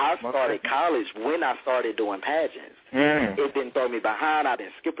because I started college when I started doing pageants. It didn't throw me behind. I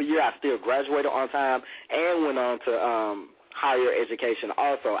didn't skip a year. I still graduated on time and went on to higher education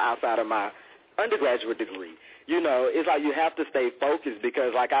also outside of my undergraduate degree. It's like you have to stay focused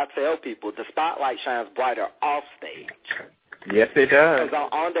because, like I tell people, the spotlight shines brighter off stage. Yes, it does. Because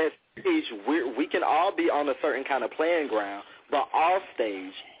on that stage, we can all be on a certain kind of playing ground, but off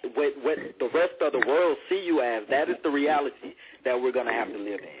stage, what the rest of the world see you as, that is the reality that we're going to have to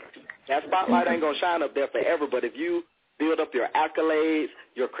live in. That spotlight ain't going to shine up there forever, but if you build up your accolades,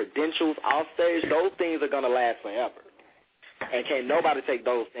 your credentials off stage, those things are going to last forever. And can't nobody take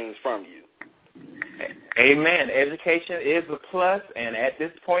those things from you. Amen. Education is a plus, and at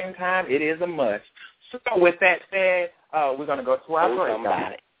this point in time, it is a must. So with that said, we're going to go to our break,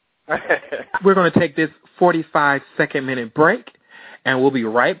 guys. We're going to take this 45-second break, and we'll be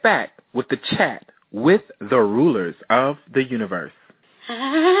right back with the chat with the rulers of the universe.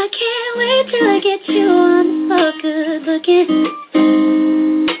 I can't wait till I get you on the floor, good looking.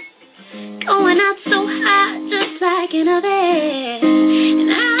 Going out so hot, just like an oven.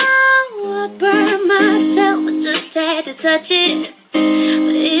 And I would burn myself, just had to touch it.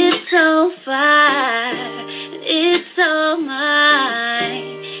 But it's so fire, it's so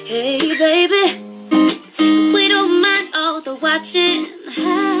mine. Hey, baby, we don't mind all the watching.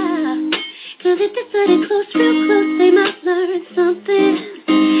 Cause if they study close, real close, they might learn something.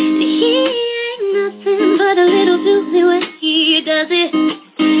 He ain't nothing but a little doozy when he does it.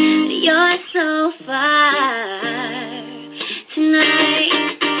 You're so fine tonight.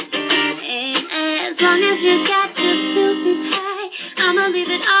 And as long as you got your suit tight, I'ma leave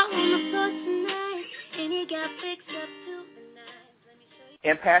it all on the floor tonight. And you got fixed up too nice.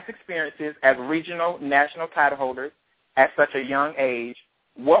 In past experiences as regional, national title holders at such a young age,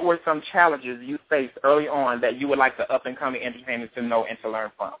 what were some challenges you faced early on that you would like the up-and-coming entertainers to know and to learn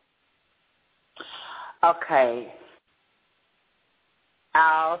from? Okay.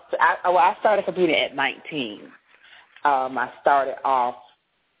 I started competing at 19. I started off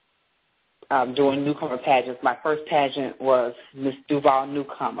doing newcomer pageants. My first pageant was Miss Duval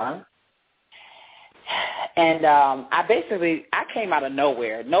Newcomer. And I came out of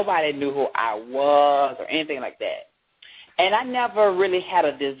nowhere. Nobody knew who I was or anything like that. And I never really had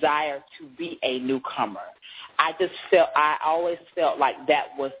a desire to be a newcomer. I always felt like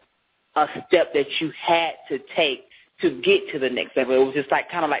that was a step that you had to take to get to the next level. It was just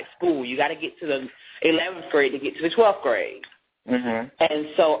kind of like school. You got to get to the 11th grade to get to the 12th grade. Mm-hmm. And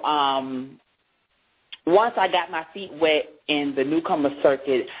so once I got my feet wet in the newcomer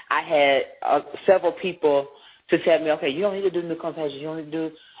circuit, I had several people to tell me, okay, you don't need to do newcomer pageants. You don't need to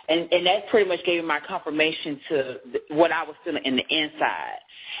do, and that pretty much gave me my confirmation to what I was feeling in the inside.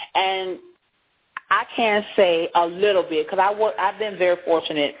 And I can say a little bit because I've been very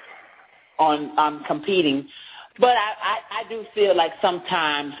fortunate on competing. But I do feel like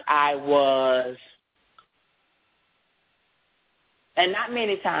sometimes I was, and not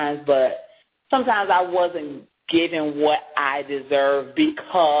many times, but sometimes I wasn't given what I deserved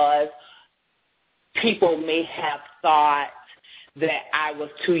because people may have thought that I was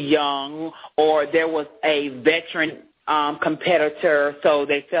too young or there was a veteran competitor, so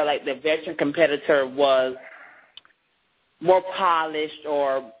they felt like the veteran competitor was more polished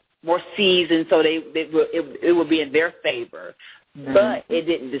or more seasoned, so it would be in their favor. Mm-hmm. But it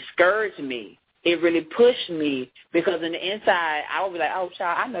didn't discourage me. It really pushed me, because in the inside, I would be like, oh,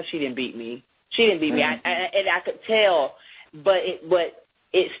 child, I know she didn't beat me. She didn't beat me. And I could tell, but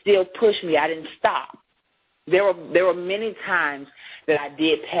it still pushed me. I didn't stop. There were many times that I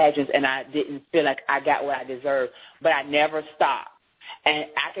did pageants and I didn't feel like I got what I deserved, but I never stopped. And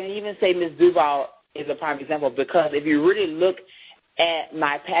I can even say Ms. Duval is a prime example, because if you really look at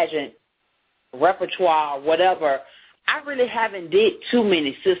my pageant repertoire, whatever, I really haven't did too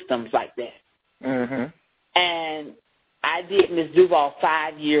many systems like that. Mm-hmm. And I did Ms. Duval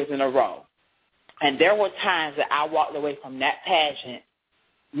 5 years in a row. And there were times that I walked away from that pageant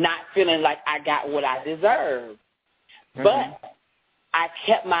not feeling like I got what I deserved. Mm-hmm. But I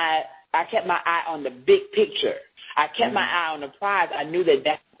kept my eye on the big picture. I kept my eye on the prize. I knew that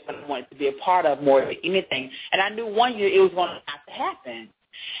that's what I wanted to be a part of more than anything. And I knew one year it was going to have to happen.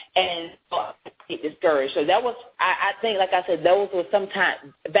 And so I get discouraged. So that was, I think, like I said, those were sometimes,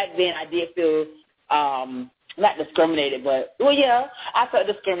 back then I did feel not discriminated, but, well, yeah, I felt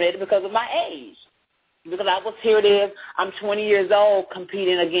discriminated because of my age. Because I was, here it is, I'm 20 years old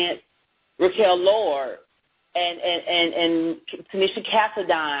competing against Raquel Lord and Tanisha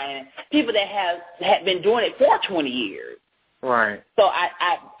Cassadine, people that had been doing it for 20 years. Right. So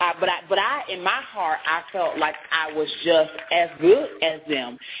but I in my heart, I felt like I was just as good as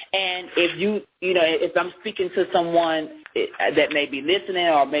them. And if I'm speaking to someone that may be listening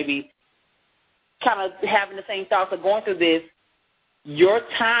or maybe kind of having the same thoughts of going through this, your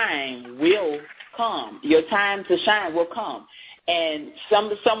time will come. Your time to shine will come. And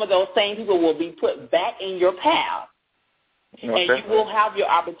some of those same people will be put back in your path. Okay. And you will have your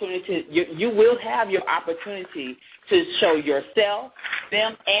opportunity. You will have your opportunity to show yourself,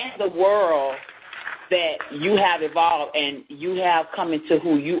 them, and the world that you have evolved and you have come into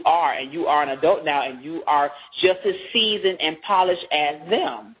who you are, and you are an adult now, and you are just as seasoned and polished as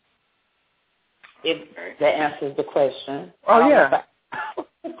them. If that answers the question. Oh, yeah.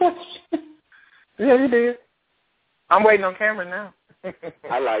 Yeah, you did. I'm waiting on Cameron now.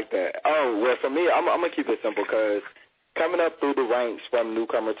 I like that. Oh, well, for me, I'm going to keep it simple, because coming up through the ranks from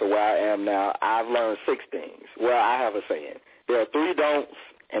newcomer to where I am now, I've learned 6 things. Well, I have a saying. There are 3 don'ts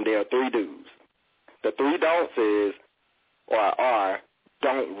and there are 3 do's. The 3 don'ts are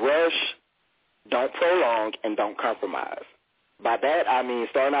don't rush, don't prolong, and don't compromise. By that, I mean,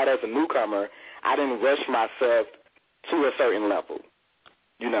 starting out as a newcomer, I didn't rush myself to a certain level.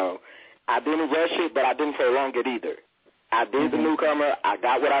 I didn't rush it, but I didn't prolong it either. I did the newcomer, I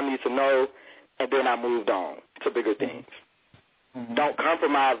got what I need to know, and then I moved on to bigger things. Mm-hmm. Don't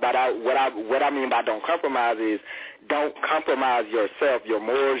compromise. What I mean by don't compromise is don't compromise yourself, your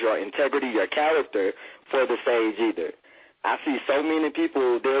morals, your integrity, your character for the stage either. I see so many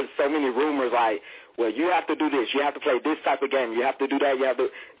people, there's so many rumors like, well, you have to do this, you have to play this type of game, you have to do that,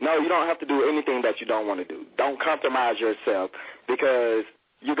 No, you don't have to do anything that you don't want to do. Don't compromise yourself, because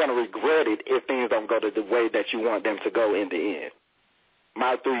you're going to regret it if things don't go the way that you want them to go in the end.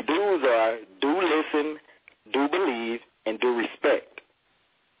 My 3 do's are do listen, do believe, and do respect.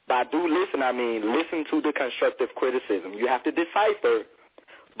 By do listen, I mean listen to the constructive criticism. You have to decipher,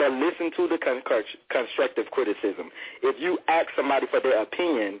 but listen to the constructive criticism. If you ask somebody for their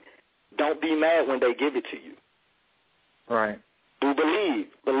opinion, don't be mad when they give it to you. Right. Do believe.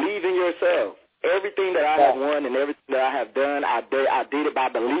 Believe in yourself. Everything that I have won and everything that I have done, I did it by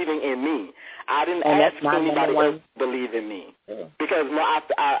believing in me. I didn't ask anybody else to believe in me. Yeah. Because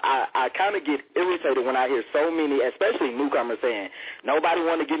I kind of get irritated when I hear so many, especially newcomers, saying, nobody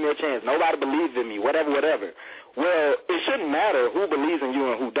want to give me a chance, nobody believes in me, whatever. Well, it shouldn't matter who believes in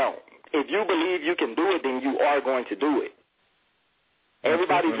you and who don't. If you believe you can do it, then you are going to do it.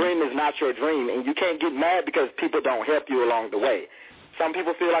 Everybody's dream is not your dream, and you can't get mad because people don't help you along the way. Some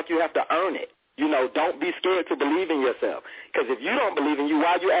people feel like you have to earn it. Don't be scared to believe in yourself. Because if you don't believe in you,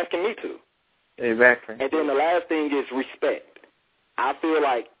 why are you asking me to? Exactly. And then the last thing is respect. I feel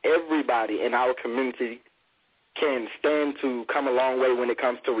like everybody in our community can stand to come a long way when it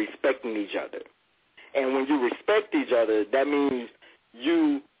comes to respecting each other. And when you respect each other, that means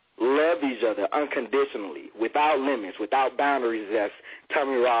you love each other unconditionally, without limits, without boundaries, as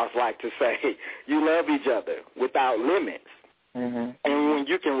Tommy Ross like to say. You love each other without limits. Mm-hmm. And when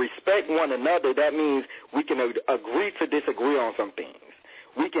you can respect one another, that means we can agree to disagree on some things.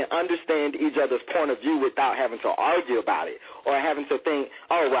 We can understand each other's point of view without having to argue about it or having to think,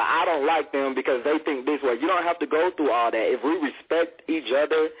 oh, well, I don't like them because they think this way. You don't have to go through all that. If we respect each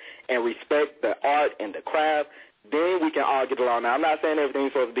other and respect the art and the craft, then we can all get along. Now, I'm not saying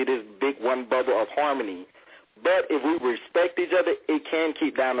everything's supposed to be this big one bubble of harmony, But if we respect each other, it can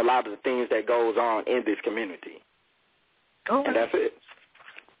keep down a lot of the things that goes on in this community. Oh. And that's it.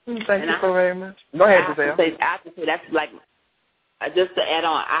 Thank you so very much. Go ahead, Giselle. I have to say that's like, just to add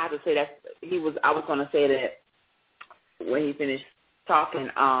on, I have to say I was going to say that when he finished talking,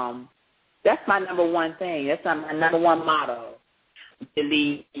 that's my number one thing. That's my number one motto,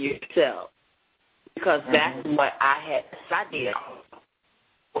 believe yourself. Because that's what I did.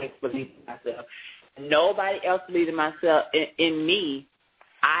 Always believe in myself. Nobody else believed in myself. In me,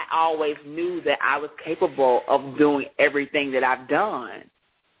 I always knew that I was capable of doing everything that I've done.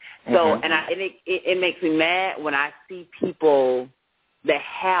 So, it makes me mad when I see people that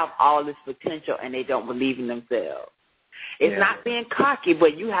have all this potential and they don't believe in themselves. It's not being cocky,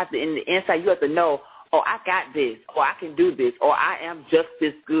 but you have to, in the inside, you have to know, oh, I got this, or I can do this, or I am just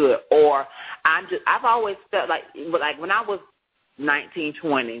this good, or I've always felt like when I was 19,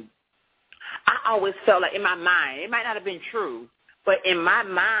 20, I always felt like in my mind, it might not have been true, but in my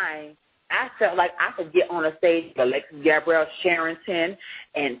mind, I felt like I could get on a stage with Alexis Gabrielle Sherrington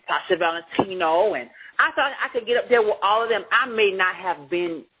and Tasha Valentino, and I thought I could get up there with all of them. I may not have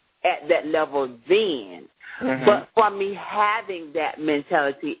been at that level then, but for me having that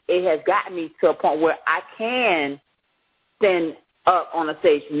mentality, it has gotten me to a point where I can stand up on a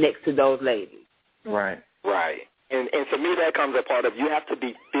stage next to those ladies. Right. And for me, that comes a part of you have to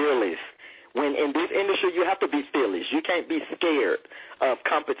be fearless. When in this industry, you have to be fearless. You can't be scared of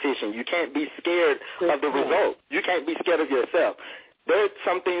competition. You can't be scared of the result. You can't be scared of yourself. There are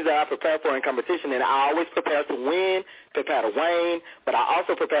some things that I prepare for in competition, and I always prepare to win, prepare to wane, but I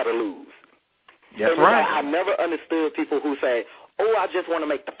also prepare to lose. That's right. I never understood people who say, oh, I just want to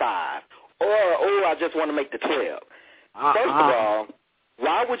make the 5, or, oh, I just want to make the 12. First of all,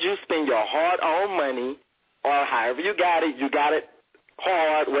 why would you spend your hard-earned money, or however you got it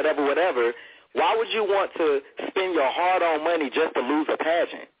hard, whatever, why would you want to spend your hard-earned money just to lose a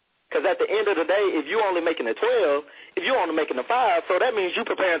pageant? Because at the end of the day, if you're only making the 12, if you're only making the 5, so that means you're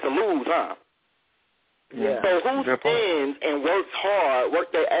preparing to lose, huh? Yeah. So who spends and works hard,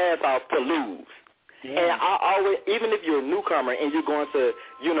 work their ass off to lose? Yeah. And I always, even if you're a newcomer and you're going to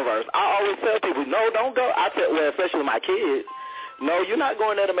Universe, I always tell people, no, don't go. Especially my kids, no, you're not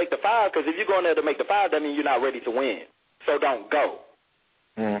going there to make the 5, because if you're going there to make the 5, that means you're not ready to win. So don't go.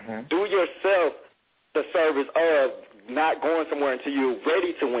 Do yourself the service of not going somewhere until you're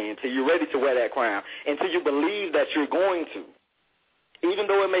ready to win, until you're ready to wear that crown, until you believe that you're going to. Even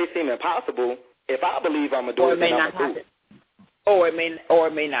though it may seem impossible, if I believe I'm going to do it, then I'm going to do it. Or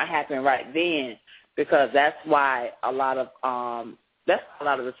it may not happen right then, because that's why a lot of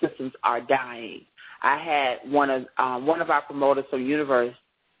the systems are dying. I had one of our promoters from Universe,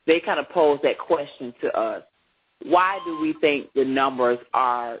 they kind of posed that question to us. Why do we think the numbers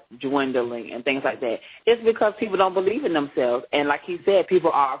are dwindling and things like that? It's because people don't believe in themselves. And like he said,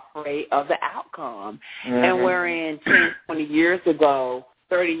 people are afraid of the outcome. And wherein 10, 20 years ago,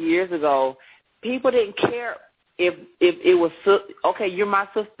 30 years ago, people didn't care if it was, okay, you're my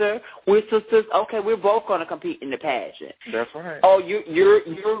sister, we're sisters, okay, we're both going to compete in the pageant. That's right. Oh, you're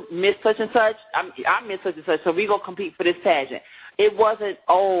Miss such and such, I'm Miss such and such, so we go compete for this pageant. It wasn't,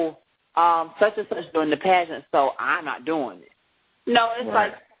 such and such doing the pageant, so I'm not doing it. No, it's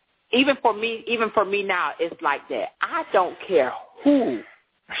like, even for me now, it's like that. I don't care who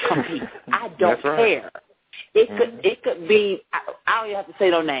competes. I don't care. It could be, I don't even have to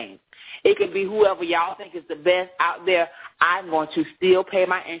say no names. It could be whoever y'all think is the best out there. I'm going to still pay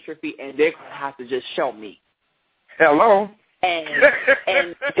my entry fee, and they're going to have to just show me. Hello. And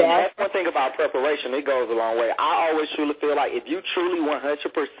that's one thing about preparation. It goes a long way. I always truly feel like if you truly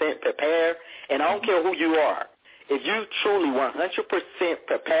 100% prepare, and I don't care who you are, if you truly 100%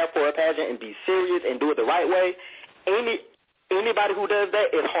 prepare for a pageant and be serious and do it the right way, anybody who does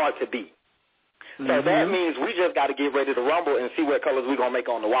that is hard to beat. So that means we just got to get ready to rumble and see what colors we're going to make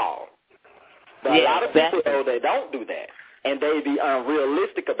on the wall. But a lot of people, though, they don't do that, and they be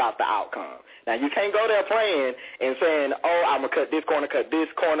unrealistic about the outcome. Now, you can't go there playing and saying, oh, I'm going to cut this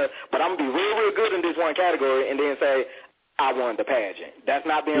corner, but I'm going to be real, real good in this one category, and then say, I won the pageant. That's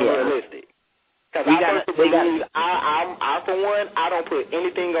not being realistic. Because I for one, I don't put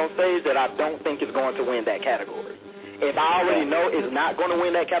anything on stage that I don't think is going to win that category. If I already know it's not going to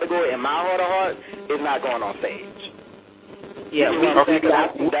win that category, in my heart of heart, it's not going on stage. Yeah,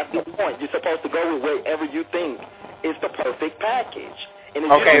 that's the point. You're supposed to go with wherever you think is the perfect package.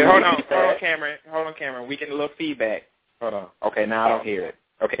 Okay, hold on, Cameron. We get a little feedback. Hold on. Okay, now I don't hear it.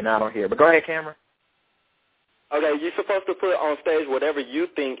 But go ahead, Cameron. Okay, you're supposed to put on stage whatever you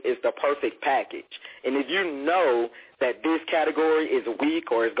think is the perfect package. And if you know that this category is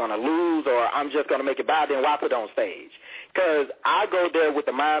weak or is going to lose or I'm just going to make it by, then why put it on stage? Because I go there with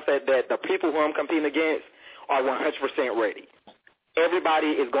the mindset that the people who I'm competing against are 100% ready. Everybody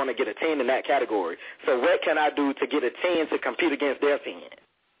is going to get a 10 in that category. So what can I do to get a 10 to compete against their 10?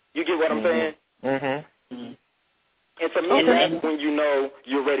 You get what I'm saying? Mm-hmm. And to me, that's when you know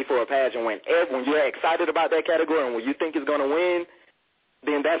you're ready for a pageant. When you're excited about that category and when you think it's going to win,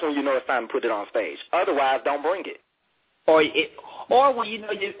 then that's when you know it's time to put it on stage. Otherwise, don't bring it. Or when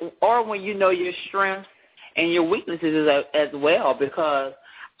you know your strengths and your weaknesses as well. Because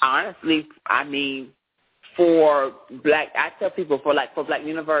honestly, I mean, I tell people for Black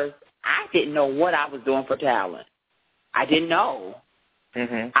Universe, I didn't know what I was doing for talent. I didn't know.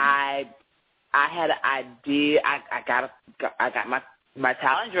 Mm-hmm. I had an idea. I got my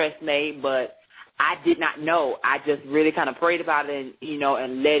talent dress made, but I did not know. I just really kind of prayed about it,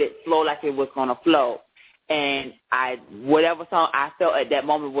 and let it flow like it was going to flow. And whatever song I felt at that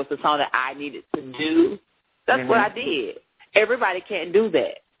moment was the song that I needed to do. That's what I did. Everybody can't do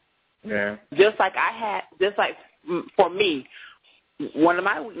that. Yeah. Just like for me, one of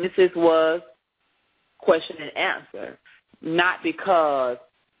my weaknesses was question and answer. Not because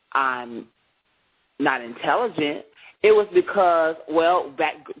I'm not intelligent. It was because,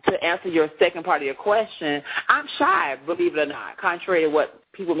 back to answer your second part of your question, I'm shy, believe it or not, contrary to what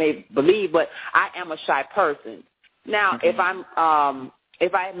people may believe, but I am a shy person. Now, if I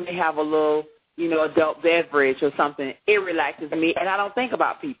may have a little, adult beverage or something, it relaxes me, and I don't think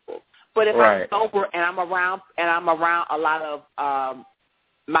about people. But if I'm sober and I'm around a lot of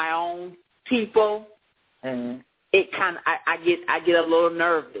my own people, it kind of I get a little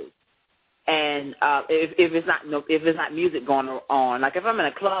nervous. And if it's not music going on, like if I'm in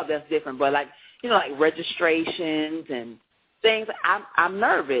a club, that's different. But like registrations and things, I'm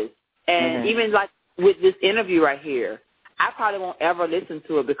nervous. And even like with this interview right here, I probably won't ever listen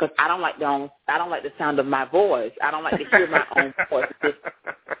to it because I don't like the sound of my voice. I don't like to hear my own voice.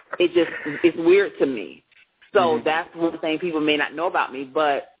 It's weird to me. So that's one thing people may not know about me.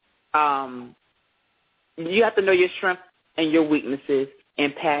 But you have to know your strengths and your weaknesses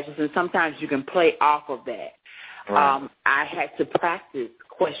in pageants, and sometimes you can play off of that. Right. I had to practice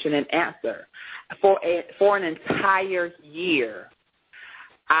question and answer. For an entire year,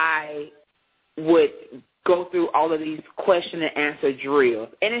 I would go through all of these question and answer drills,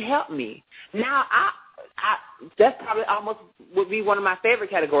 and it helped me. Now, that's probably almost would be one of my favorite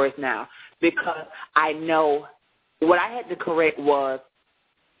categories now because I know what I had to correct was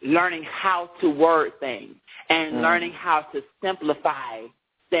learning how to word things and learning how to simplify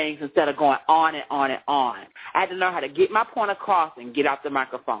things instead of going on and on and on. I had to learn how to get my point across and get off the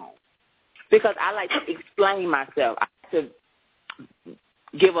microphone because I like to explain myself. I like to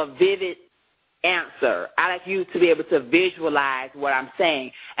give a vivid answer. I like you to be able to visualize what I'm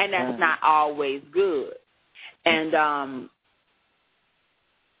saying, and that's not always good. And I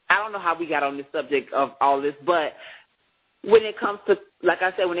don't know how we got on the subject of all this, but when it comes to, like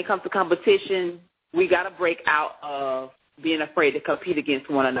I said, when it comes to competition, we got to break out of being afraid to compete against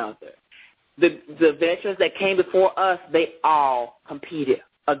one another. The veterans that came before us, they all competed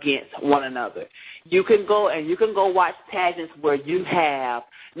against one another. You can go watch pageants where you have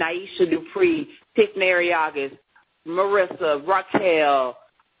Naisha Dupree, Tiffany Ariagas, Marissa, Raquel,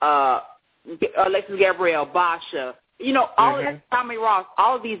 Alexis Gabrielle, Basha, all of that, Tommy Ross,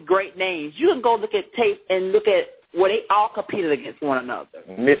 all of these great names. You can go look at tape and look at where they all competed against one another.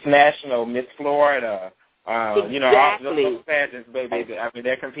 Miss National, Miss Florida, exactly. All those pageants, baby. I mean,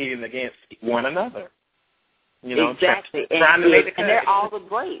 they're competing against one another. Exactly. Trying to make the cut. And they're all the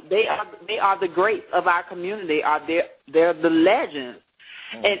great. They are the greats of our community. They're the legends.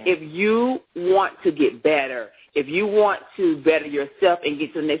 And if you want to get better, if you want to better yourself and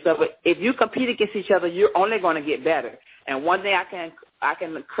get to the next level, if you compete against each other, you're only going to get better. And one thing I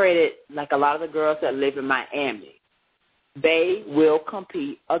can credit, like a lot of the girls that live in Miami, they will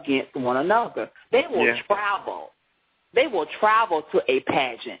compete against one another. They will travel. They will travel to a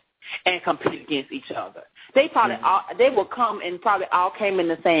pageant and compete against each other. They probably they will come and probably all came in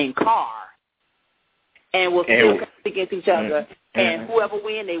the same car and will still compete against each other. And whoever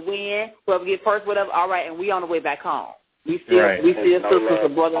win, they win. Whoever get first, whatever. All right, and we on the way back home. We still sisters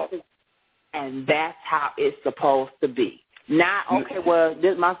and brothers, and that's how it's supposed to be. Not, okay, well,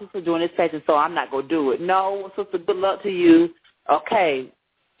 my sister doing this pageant, so I'm not going to do it. No, sister, good luck to you. Okay,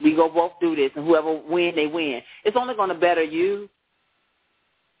 we go both do this, and whoever win, they win. It's only going to better you.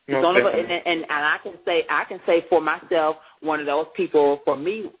 It's only and I can say for myself, one of those people for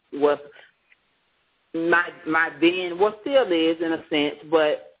me was my then, well, still is in a sense,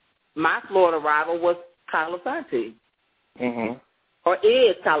 but my Florida rival was Tyler Santi. Mm-hmm. Or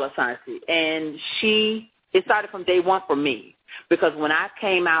is Tyler Santi. And it started from day one for me. Because when I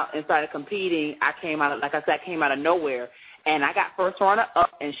came out and started competing, I came out, like I said, I came out of nowhere. And I got first runner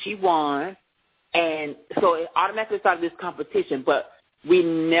up, and she won. And so it automatically started this competition. But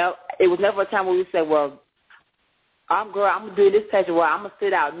it was never a time where we said, well, I'm going to do this pageant where I'm going to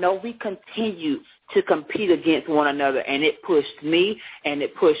sit out. No, we continued to compete against one another. And it pushed me, and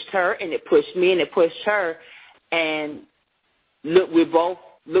it pushed her, and it pushed me, and it pushed her. And look where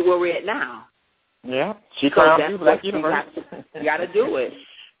we're at now. Yeah. She crowned you Black Universe. You got to do it.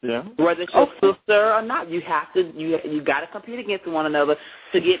 Yeah. Whether it's your sister or not, you have to. You got to compete against one another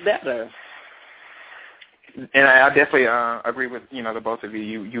to get better. And I definitely agree with the both of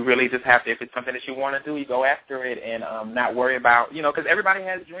you. You really just have to, if it's something that you want to do, you go after it and not worry about because everybody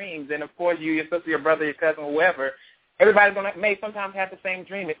has dreams, and of course your sister, your brother, your cousin, whoever, everybody's may sometimes have the same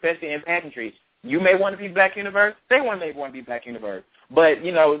dream, especially in pageantry. You may want to be Black Universe. They may want to be Black Universe. But,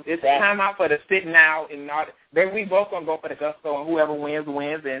 it's time out for the sitting out and not. Then we both going to go for the gusto, and whoever wins,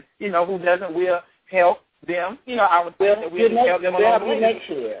 and, who doesn't, will help them. I would say that we'll help them along the way. Next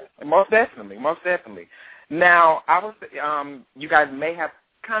year. Most definitely. Now, you guys may have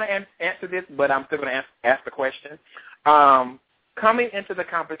kind of answered this, but I'm still going to ask the question. Coming into the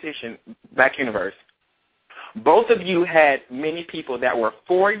competition, Black Universe, both of you had many people that were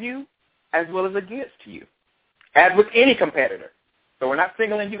for you as well as against you, as with any competitor. So we're not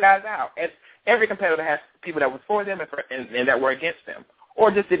singling you guys out. Every competitor has people that were for them and that were against them, or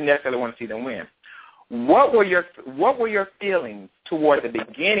just didn't necessarily want to see them win. What were your feelings toward the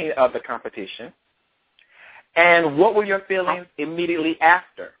beginning of the competition, and what were your feelings immediately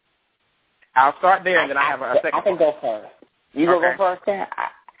after? I'll start there, and then I have a second. I can go first. You go first, Ken?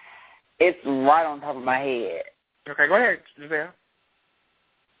 It's right on top of my head. Okay, go ahead, Jazelle.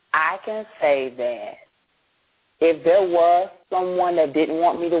 I can say that if there was someone that didn't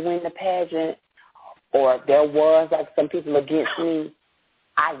want me to win the pageant, or if there was like some people against me,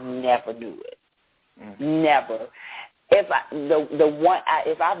 I never knew it. Mm-hmm. Never. If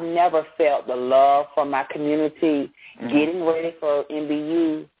I've never felt the love from my community, mm-hmm. getting ready for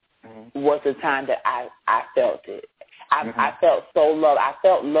NBU mm-hmm. was the time that I felt it. I felt so loved. I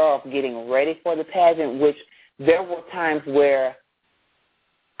felt love getting ready for the pageant, which there were times where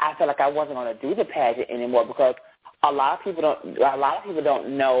I felt like I wasn't going to do the pageant anymore because a lot of people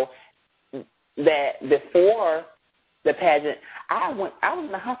don't know that before the pageant, I was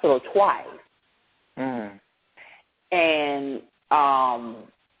in the hospital twice. Mm. And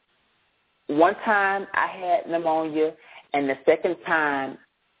one time I had pneumonia, and the second time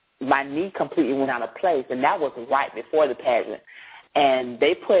my knee completely went out of place, and that was right before the pageant. And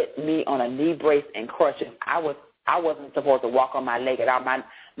they put me on a knee brace and crutches. I wasn't supposed to walk on my leg at all.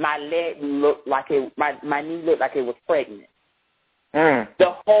 My leg looked like my knee looked like it was pregnant. Mm.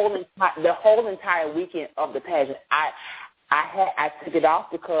 The whole entire weekend of the pageant, I took it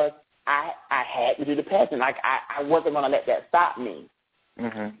off because I had to do the pageant. Like I wasn't going to let that stop me.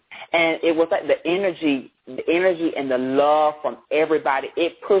 Mm-hmm. And it was like the energy and the love from everybody.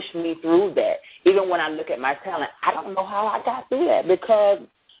 It pushed me through that. Even when I look at my talent, I don't know how I got through that because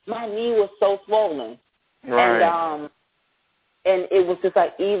my knee was so swollen. Right. And it was just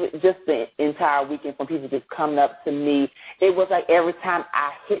like just the entire weekend from people just coming up to me. It was like every time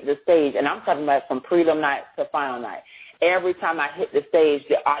I hit the stage, and I'm talking about from prelim night to final night, every time I hit the stage,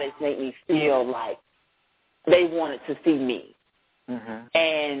 the audience made me feel like they wanted to see me. Mm-hmm.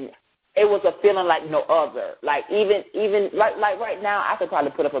 And it was a feeling like no other. Like even like right now, I could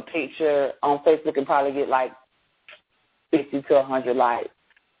probably put up a picture on Facebook and probably get like 50 to 100 likes.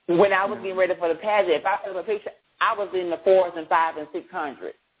 When I was getting ready for the pageant, if I put up a picture, I was in the 400s and 500s and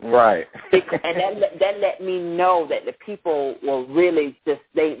 600s. Right. And that let me know that the people were really just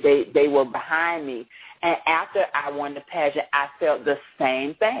they were behind me. And after I won the pageant, I felt the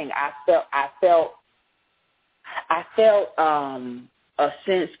same thing. I felt a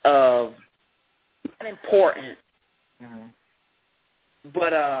sense of not important, mm-hmm.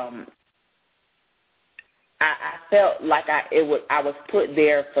 but I felt like I was put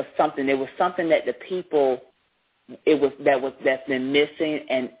there for something. It was something that the people that's been missing,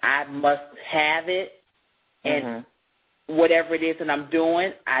 and I must have it. And mm-hmm. whatever it is that I'm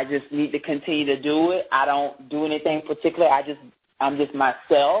doing, I just need to continue to do it. I don't do anything particular. I'm just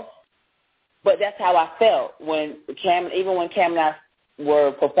myself. But that's how I felt when Cam and I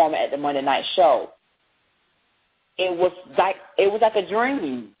were performing at the Monday night show. It was like a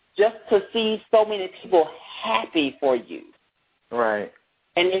dream just to see so many people happy for you. Right.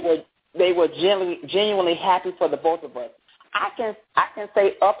 And they were genuinely happy for the both of us. I can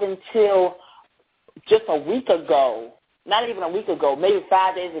say up until just a week ago, not even a week ago, maybe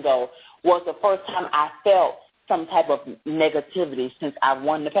 5 days ago, was the first time I felt some type of negativity since I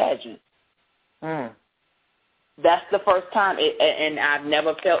won the pageant. That's the first time, and I've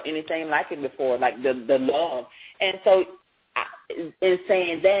never felt anything like it before, like the love. And so in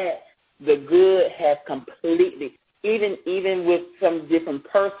saying that, the good has completely, even with some different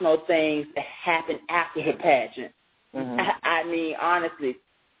personal things that happened after the pageant. I mean, honestly,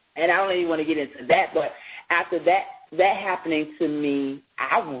 and I don't even want to get into that, but after that happening to me,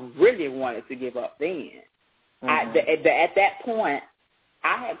 I really wanted to give up then. At that point,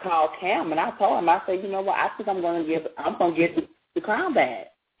 I had called Cam and I told him, I said, you know what, I think I'm going to get the crown back,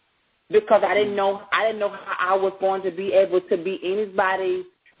 because I didn't know how I was going to be able to be anybody's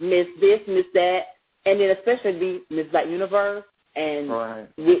Miss this, Miss that, and then especially be Miss Black Universe, and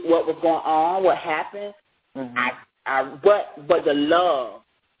with what was going on, what happened. But the love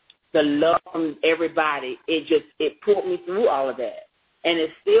from everybody, it pulled me through all of that, and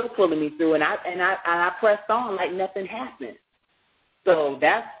it's still pulling me through. And I pressed on like nothing happened. So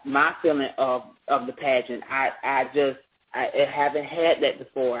that's my feeling of the pageant. I haven't had that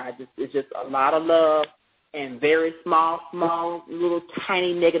before. It's just a lot of love and very small, little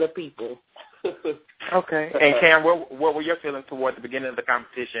tiny negative people. Okay. And Cam, what were your feelings toward the beginning of the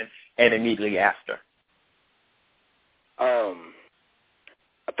competition and immediately after? I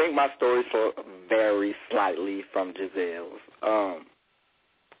think my stories vary slightly from Giselle's.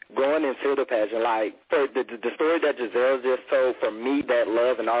 Going into the pageant, like for the story that Giselle just told, for me, that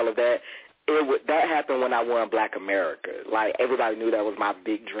love and all of that, that happened when I won Black America. Like, everybody knew that was my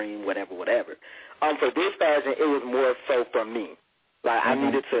big dream, whatever. For this pageant, it was more so for me. Like, I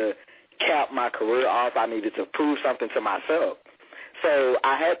needed to cap my career off. I needed to prove something to myself. So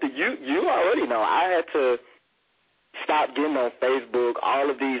I had to, you already know, I had to stop getting on Facebook, all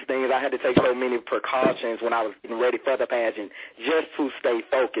of these things. I had to take so many precautions when I was getting ready for the pageant just to stay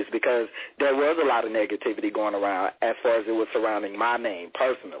focused, because there was a lot of negativity going around as far as it was surrounding my name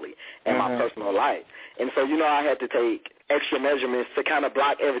personally and my personal life. And so, I had to take extra measurements to kind of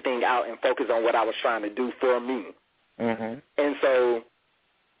block everything out and focus on what I was trying to do for me. And so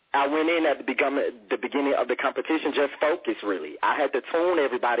I went in at the beginning of the competition just focused, really. I had to tune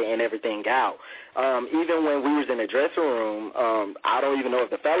everybody and everything out. Even when we was in the dressing room, I don't even know if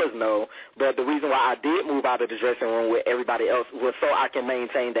the fellas know, but the reason why I did move out of the dressing room with everybody else was so I can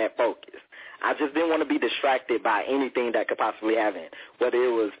maintain that focus. I just didn't want to be distracted by anything that could possibly happen, whether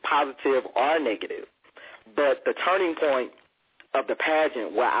it was positive or negative. But the turning point of the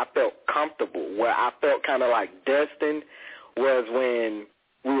pageant where I felt comfortable, where I felt kind of like destined, was when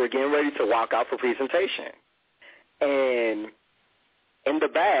we were getting ready to walk out for presentation. And in the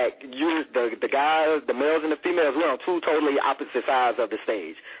back, the guys, the males and the females, we're on two totally opposite sides of the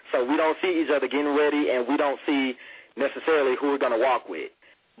stage. So we don't see each other getting ready, and we don't see necessarily who we're going to walk with.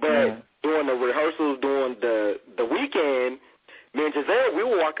 But during the rehearsals, during the weekend, me and Giselle, we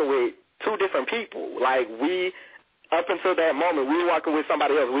were walking with two different people. Like, up until that moment, we were walking with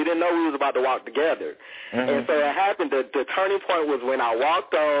somebody else. We didn't know we was about to walk together. And so it happened, the turning point was when I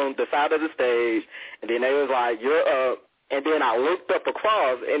walked on the side of the stage, and then they was like, you're up. And then I looked up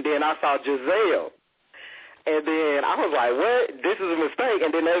across, and then I saw Giselle. And then I was like, what? This is a mistake.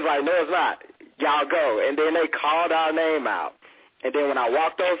 And then they was like, no, it's not. Y'all go. And then they called our name out. And then when I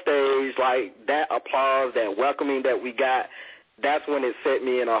walked on stage, like, that applause, that welcoming that we got, that's when it set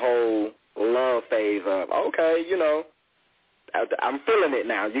me in a whole love phase of, okay, I'm feeling it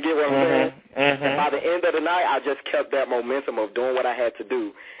now. You get what I'm saying? And by the end of the night, I just kept that momentum of doing what I had to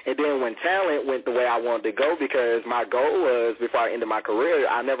do. And then when talent went the way I wanted to go, because my goal was, before I ended my career,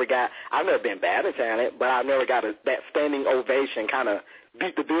 I've never been bad at talent, but I never got that standing ovation, kind of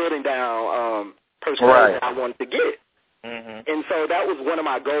beat the building down personality that I wanted to get. And so that was one of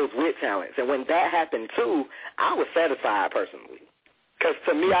my goals with talents. And when that happened too, I was satisfied personally. Because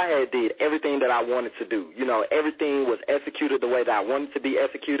to me, I had did everything that I wanted to do. Everything was executed the way that I wanted to be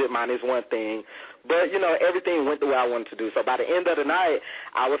executed, minus one thing. But, everything went the way I wanted to do. So by the end of the night,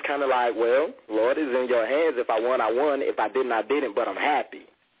 I was kind of like, well, Lord is in your hands. If I won, I won. If I didn't, I didn't. But I'm happy.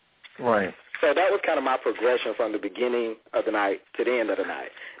 Right. So that was kind of my progression from the beginning of the night to the end of the night.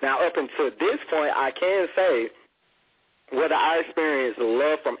 Now, up until this point, I can say, whether I experience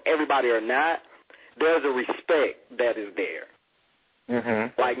love from everybody or not, there's a respect that is there.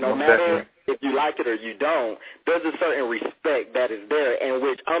 Like, no matter if you like it or you don't, there's a certain respect that is there, in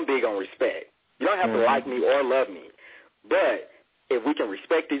which I'm big on respect. You don't have to like me or love me, but if we can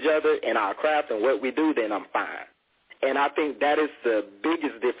respect each other and our craft and what we do, then I'm fine. And I think that is the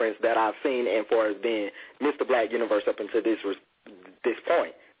biggest difference that I've seen and for being Mr. Black Universe up until this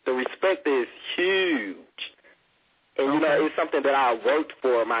point. The respect is huge. And, you know, it's something that I worked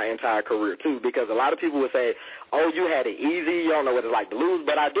for my entire career, too, because a lot of people would say, oh, you had it easy, you don't know what it's like to lose,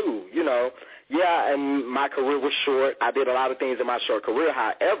 but I do, you know. Yeah, and my career was short. I did a lot of things in my short career.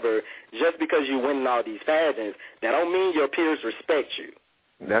 However, just because you win in all these pageants, that don't mean your peers respect you.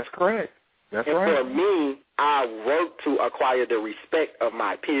 That's correct. That's and right. For me, I work to acquire the respect of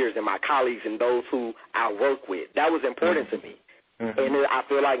my peers and my colleagues and those who I work with. That was important to me. And I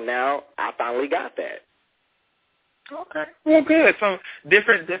feel like now I finally got that. Okay. Well, good. So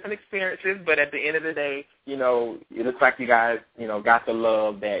different experiences, but at the end of the day, you know, it looks like you guys, you know, got the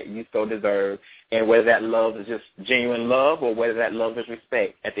love that you so deserve. And whether that love is just genuine love or whether that love is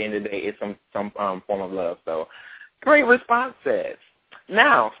respect, at the end of the day, it's some form of love. So great response, Seth.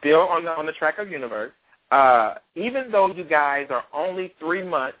 Now, still on the track of universe, even though you guys are only 3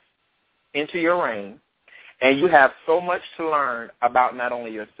 months into your reign, and you have so much to learn about not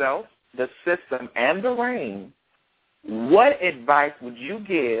only yourself, the system, and the reign, what advice would you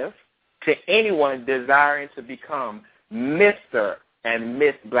give to anyone desiring to become Mr. and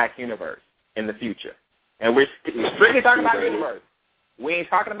Miss Black Universe in the future? And we're strictly talking about universe. We ain't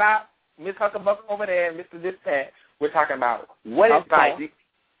talking about Miss Huckabuck over there and Mr. This Pat. We're talking about what advice,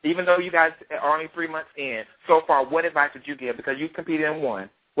 even though you guys are only 3 months in, so far, what advice would you give? Because you've competed in one.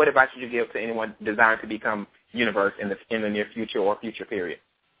 What advice would you give to anyone desiring to become universe in the near future or future period?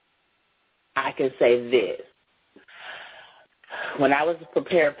 I can say this. When I was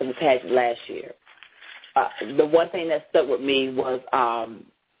preparing for the pageant last year, the one thing that stuck with me was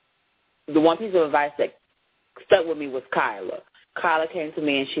the one piece of advice that stuck with me was Kyla. Kyla came to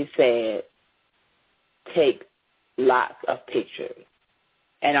me and she said, take lots of pictures.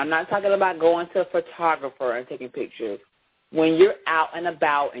 And I'm not talking about going to a photographer and taking pictures. When you're out and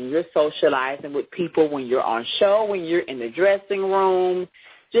about and you're socializing with people, when you're on show, when you're in the dressing room,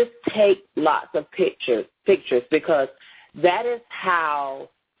 just take lots of pictures because that is how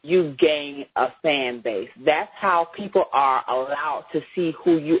you gain a fan base. That's how people are allowed to see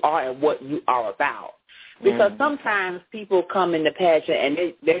who you are and what you are about. Because sometimes people come in the pageant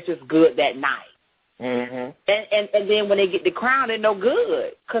and they're just good that night. And then when they get the crown, they're no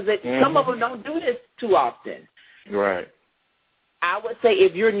good because some of them don't do this too often. Right. I would say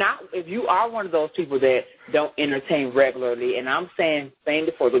if you are one of those people that don't entertain regularly, and I'm saying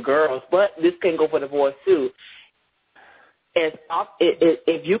for the girls, but this can go for the boys too.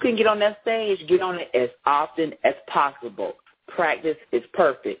 If you can get on that stage, get on it as often as possible. Practice is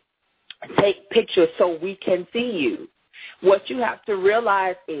perfect. Take pictures so we can see you. What you have to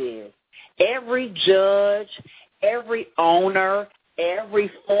realize is every judge, every owner, every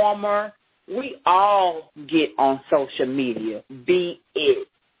former, we all get on social media, be it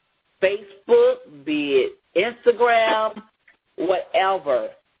Facebook, be it Instagram, whatever.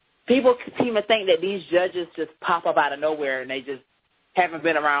 People seem to think that these judges just pop up out of nowhere and they just haven't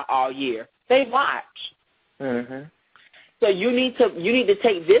been around all year. They watch. So you need to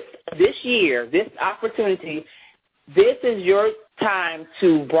take this year, this opportunity. This is your time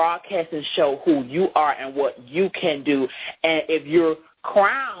to broadcast and show who you are and what you can do. And if you're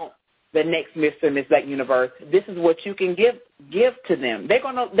crowned the next Mr. and Miss Black Universe, this is what you can give to them. They're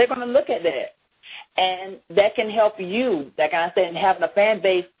gonna look at that, and that can help you. Like I said, having a fan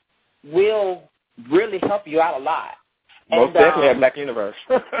base will really help you out a lot. Most definitely at Black Universe.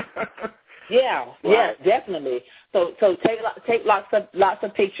 Yeah, right. Yes, definitely. So take lots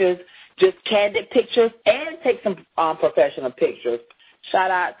of pictures, just candid pictures, and take some professional pictures.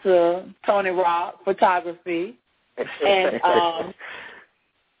 Shout out to Tony Rock Photography, and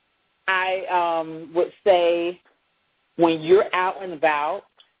I would say when you're out and about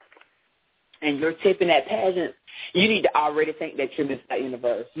and you're tipping that pageant, you need to already think that you're Miss Black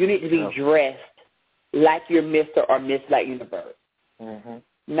Universe. You need to be dressed like you're Mr. or Miss Black Universe.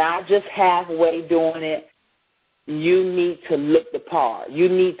 Not just halfway doing it. You need to look the part. You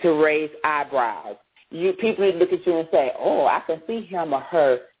need to raise eyebrows. People need to look at you and say, oh, I can see him or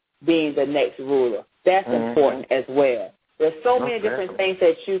her being the next ruler. That's important as well. There's so many different things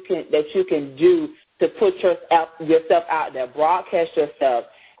that you can do to put yourself out there, broadcast yourself,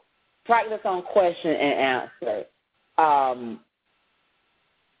 practice on question and answer.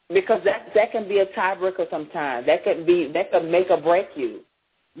 Because that can be a tiebreaker sometimes. That could make or break you.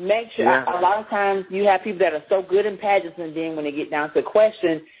 Make sure a lot of times you have people that are so good in pageants, and then when they get down to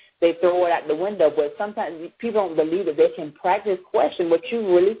question, they throw it out the window. But sometimes people don't believe that they can practice question, but you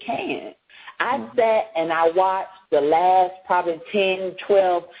really can. I sat and I watched the last probably 10,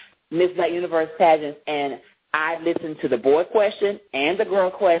 12 Miss Black Universe pageants, and I listen to the boy question and the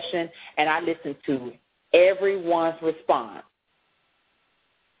girl question, and I listen to everyone's response.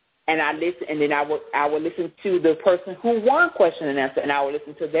 And I listen, and then I would listen to the person who won question and answer, and I would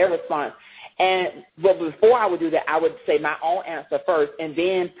listen to their response. But before I would do that, I would say my own answer first, and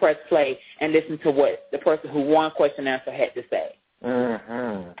then press play and listen to what the person who won question and answer had to say.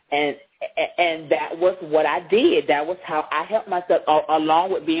 Mm-hmm. And that was what I did. That was how I helped myself,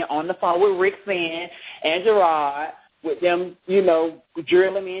 along with being on the phone with Rick Finn and Gerard, with them,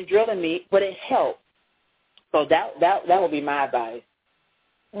 drilling me. But it helped. So that would be my advice.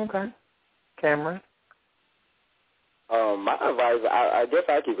 Okay. Cameron? My advice, I guess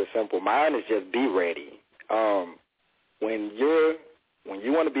I keep it simple. Mine is just be ready. When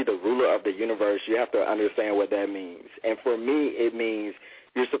you want to be the ruler of the universe, you have to understand what that means. And for me, it means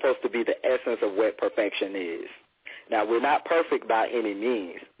you're supposed to be the essence of what perfection is. Now, we're not perfect by any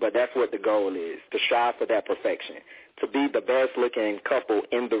means, but that's what the goal is, to strive for that perfection, to be the best-looking couple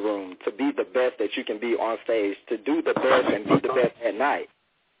in the room, to be the best that you can be on stage, to do the best and be the best at night.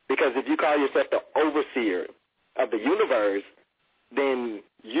 Because if you call yourself the overseer of the universe, then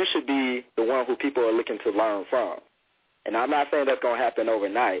you should be the one who people are looking to learn from. And I'm not saying that's going to happen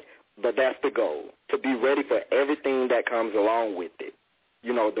overnight, but that's the goal, to be ready for everything that comes along with it.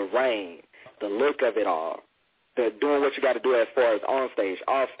 The rain, the look of it all, the doing what you got to do as far as on stage,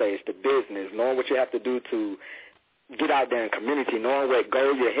 off stage, the business, knowing what you have to do to get out there in community, knowing what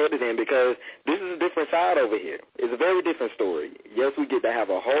goal you're headed in, because this is a different side over here. It's a very different story. Yes, we get to have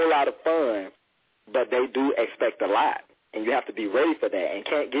a whole lot of fun, but they do expect a lot, and you have to be ready for that and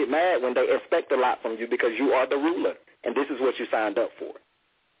can't get mad when they expect a lot from you because you are the ruler, and this is what you signed up for.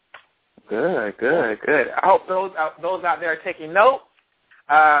 Good. I hope those out there are taking notes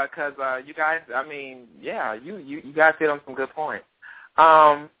because you guys, you guys hit on some good points.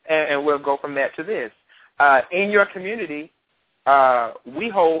 And we'll go from that to this. In your community, we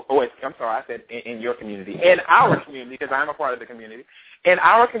hold, I said in your community. In our community, because I'm a part of the community. In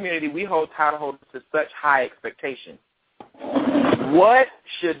our community, we hold title holders to such high expectations. What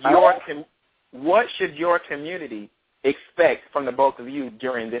should your community expect from the both of you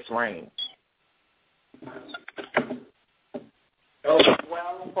during this reign? Well,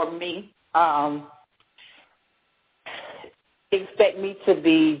 for me, expect me to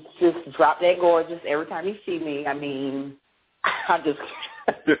be just drop dead gorgeous every time you see me. I mean, I'm just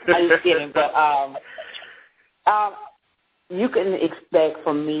kidding, but you can expect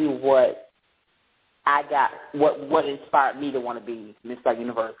from me what I got, what inspired me to want to be Miss Black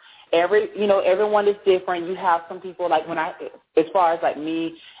Universe. Everyone is different. You have some people like as far as like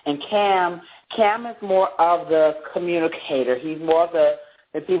me and Cam is more of the communicator. He's more of the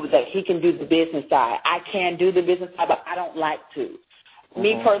people that he can do the business side. I can do the business side, but I don't like to. Mm-hmm.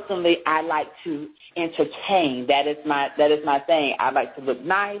 Me personally, I like to entertain. That is my thing. I like to look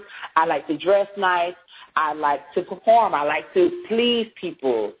nice. I like to dress nice. I like to perform. I like to please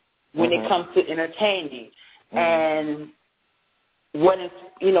people when it comes to entertaining. Mm-hmm. And in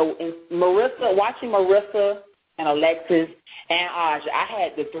Marissa, watching Marissa and Alexis and Aja, I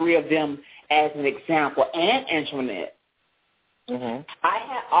had the three of them as an example, and Antoinette. Mm-hmm. I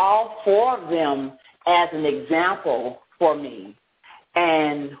had all four of them as an example for me.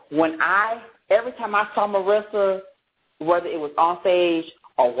 And every time I saw Marissa, whether it was on stage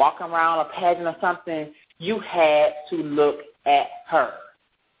or walking around a pageant or something, you had to look at her.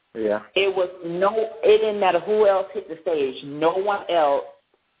 Yeah. It didn't matter who else hit the stage. No one else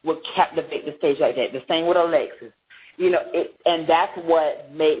would captivate the stage like that. The same with Alexis. And that's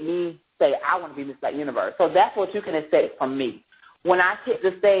what made me say, I want to be Miss Black Universe. So that's what you can expect from me. When I hit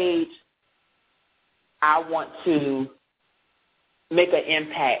the stage, I want to make an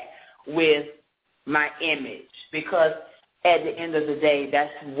impact with my image, because at the end of the day,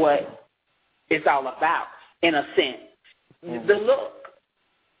 that's what it's all about, in a sense. Mm-hmm. The look,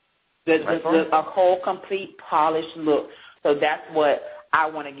 a whole complete polished look. So that's what I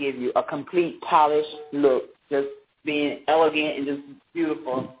want to give you, a complete polished look, just being elegant and just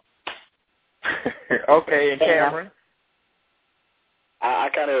beautiful. Okay, and Cameron? I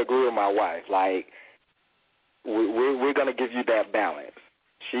kind of agree with my wife. Like, we're going to give you that balance.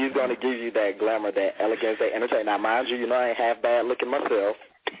 She's going to give you that glamour, that elegance, that entertainment. Now, mind you, I ain't half bad looking myself.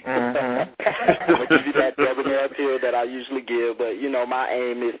 Mm-hmm. I'm going to give you that debonair appeal that I usually give. But, my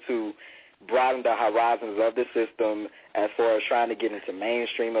aim is to broaden the horizons of the system as far as trying to get into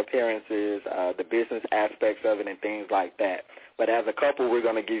mainstream appearances, the business aspects of it, and things like that. But as a couple, we're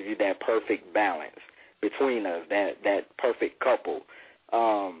going to give you that perfect balance between us, that perfect couple.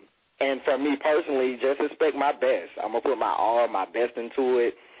 And for me personally, just expect my best. I'm going to put my all, my best into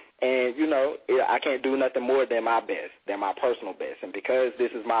it. And, I can't do nothing more than my best, than my personal best. And because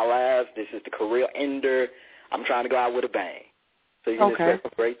this is my last, this is the career ender, I'm trying to go out with a bang. So you can expect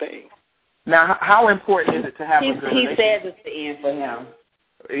some great things. Now, how important is it to have a good relationship? He says it's the end for him.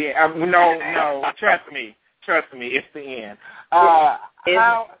 Yeah, no, trust me, it's the end. How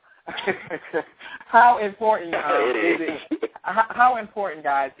important is it? How important,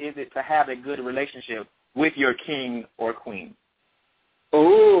 guys, is it to have a good relationship with your king or queen?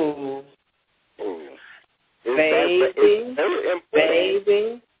 Ooh. Baby.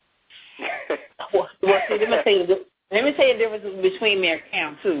 Well, see, let me tell you the difference between me and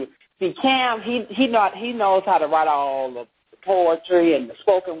Cam too. See, Cam, he knows how to write all the poetry and the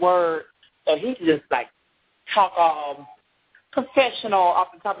spoken word, and he can just like talk all professional off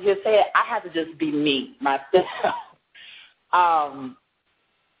the top of his head. I have to just be me myself.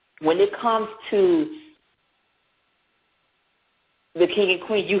 When it comes to the king and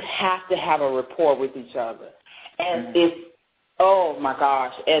queen, you have to have a rapport with each other. And oh my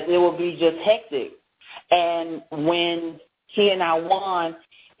gosh, as it will be just hectic. And when he and I won,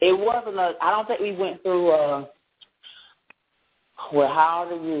 it wasn't I don't think we went through well, how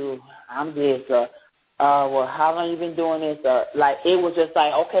old are you? I'm this, well, how long you been doing this? Like, it was just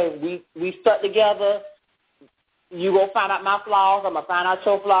like, okay, we stuck together. You go find out my flaws, I'm going to find out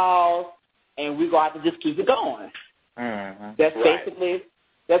your flaws, and we go have to just keep it going. Mm-hmm.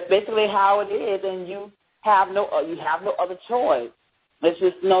 That's basically how it is, and you have no other choice. It's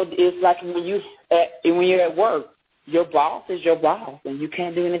just it's like when you're at work, your boss is your boss, and you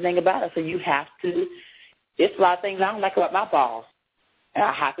can't do anything about it. So you have to. It's a lot of things I don't like about my boss, and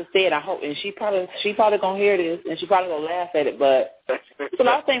I have to say it. I hope, and she probably gonna hear this, and she probably gonna laugh at it. But it's a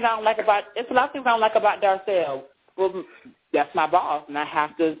lot of things I don't like about. It's a lot of things I don't like about Darcelle. Well, that's my boss, and I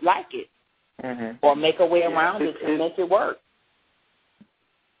have to like it. Mm-hmm. Or make a way around it to make it work.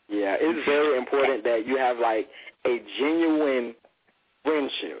 Yeah, it's very important that you have, like, a genuine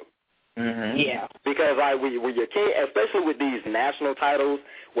friendship. Mm-hmm. Yeah. Because, like, with your king, especially with these national titles,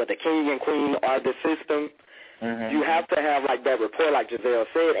 where the king and queen are the system, you have to have, like, that rapport, like Jazelle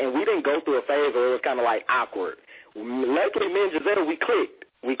said, and we didn't go through a phase where it was kind of, like, awkward. Luckily, me and Jazelle, we clicked.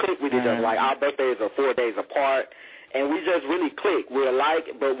 We clicked with each other. Like, our birthdays are 4 days apart. And we just really click. We're alike,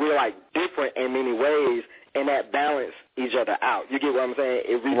 but we're, like, different in many ways, and that balance each other out. You get what I'm saying?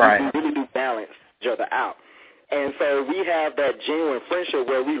 We really do balance each other out. And so we have that genuine friendship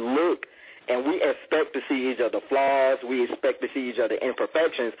where we look and we expect to see each other flaws. We expect to see each other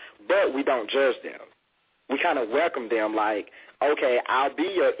imperfections, but we don't judge them. We kind of welcome them like, okay, I'll be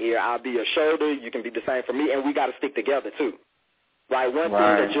your ear, I'll be your shoulder, you can be the same for me, and we got to stick together too. Like, one thing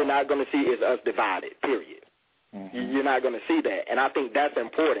that you're not going to see is us divided, period. Mm-hmm. You're not going to see that, and I think that's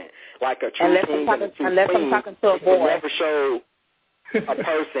important. Like a true king and a true queen will never show a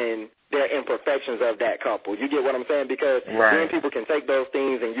person their imperfections of that couple. You get what I'm saying? Because then people can take those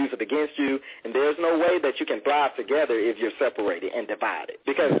things and use it against you, and there's no way that you can thrive together if you're separated and divided,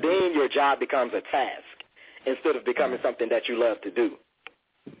 because then your job becomes a task instead of becoming something that you love to do.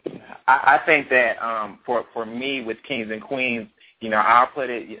 I think that for me with kings and queens, I'll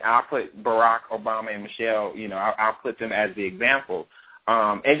put Barack Obama and Michelle, I'll put them as the example.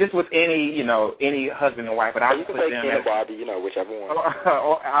 And just with any husband and wife, but I'll put them as Barbie, whichever one.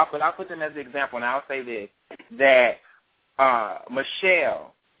 I'll put them as the example, and I'll say this, that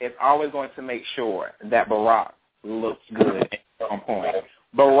Michelle is always going to make sure that Barack looks good and on point.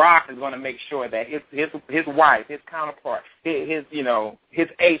 Barack is going to make sure that his wife, his counterpart, his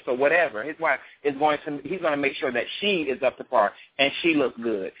ace or whatever, his wife he's going to make sure that she is up to par and she looks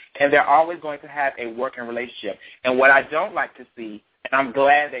good. And they're always going to have a working relationship. And what I don't like to see, and I'm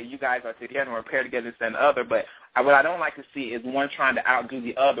glad that you guys are together and pair together and other, but what I don't like to see is one trying to outdo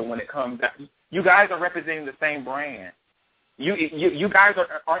the other when it comes down. You guys are representing the same brand. You guys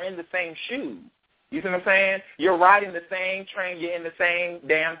are in the same shoes. You see what I'm saying? You're riding the same train. You're in the same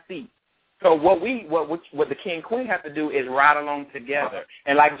damn seat. So what the king and queen have to do is ride along together.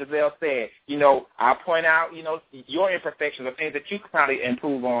 And like Jazelle said, I'll point out, your imperfections or things that you could probably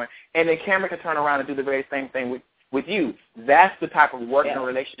improve on, and then Cameron can turn around and do the very same thing with you. That's the type of working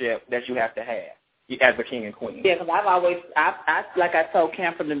relationship that you have to have as a king and queen. Yeah, because I like I told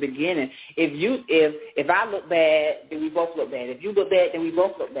Cam from the beginning, if I look bad, then we both look bad. If you look bad, then we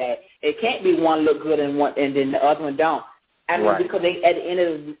both look bad. It can't be one look good and then the other one don't. I mean, because at the end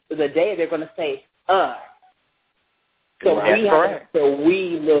of the day, they're going to say us. So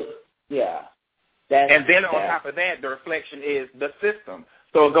we look, and then on top of that, the reflection is the system.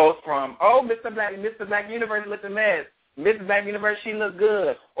 So it goes from, Mr. Black Universe looked a mess. Mrs. Black Universe, she looked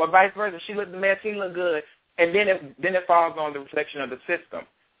good, or vice versa. She looked the mess, she looked good, and then it falls on the reflection of the system.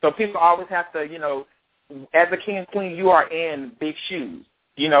 So people always have to, you know, as a king and queen, you are in big shoes.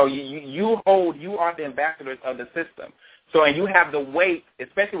 You know, you are the ambassadors of the system. So, and you have the weight,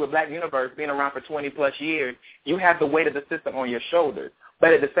 especially with Black Universe being around for 20-plus years, you have the weight of the system on your shoulders.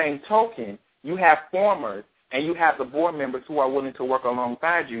 But at the same token, you have formers and you have the board members who are willing to work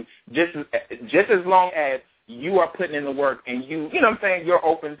alongside you just as long as you are putting in the work and you know what I'm saying, you're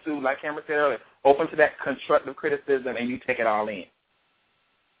open to, like Cameron said earlier, open to that constructive criticism and you take it all in.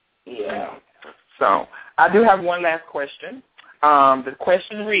 Yeah. So I do have one last question. The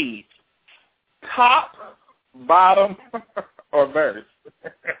question reads, top, bottom, or verse?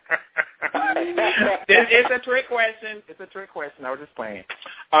 It's a trick question. It's a trick question. I was just playing.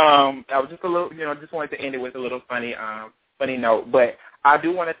 I was just a little, you know, just wanted to end it with a little funny note. But I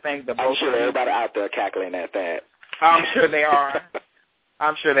do want to thank the both. I'm sure everybody out there cackling at that. I'm sure they are.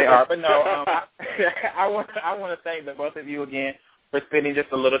 But no, I want to thank the both of you again for spending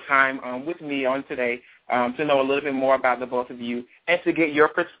just a little time with me on today to know a little bit more about the both of you and to get your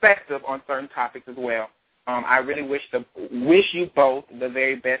perspective on certain topics as well. I really wish you both the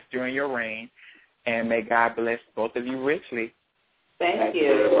very best during your reign, and may God bless both of you richly. Thank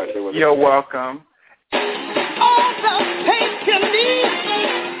you. You're welcome. All the hate you need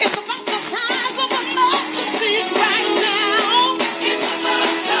is about the size of a mustard seed right now. It's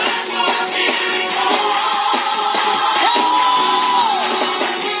about time for a miracle.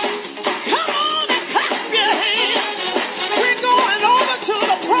 Come on and clap your hands. We're going over to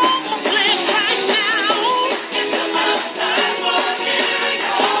the promised land right now. It's about time for a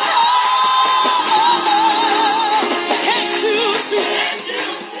miracle. Can't you see?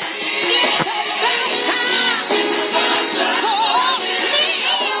 It's about time.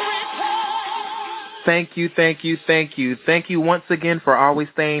 Thank you. Thank you once again for always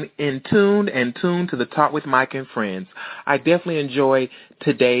staying tuned to the Talk with Mike and Friends. I definitely enjoyed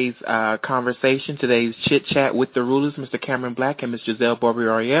today's conversation, today's chit-chat with the rulers, Mr. Cameron Black and Ms. Jazelle Barbie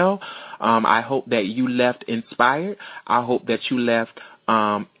Royale. I hope that you left inspired. I hope that you left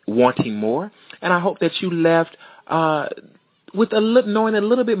wanting more. And I hope that you left with knowing a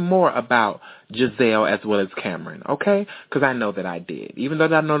little bit more about Jazelle as well as Cameron, okay? Because I know that I did. Even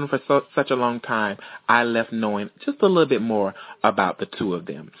though I've known them for such a long time, I left knowing just a little bit more about the two of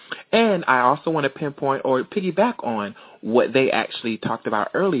them. And I also want to pinpoint or piggyback on what they actually talked about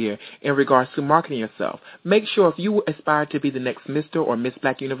earlier in regards to marketing yourself. Make sure if you aspire to be the next Mr. or Miss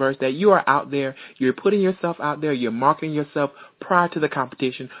Black Universe that you are out there, you're putting yourself out there, you're marketing yourself prior to the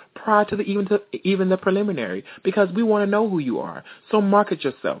competition, prior to even the preliminary, because we want to know who you are. So market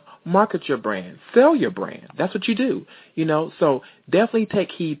yourself, market your brand, sell your brand. That's what you do, you know. So definitely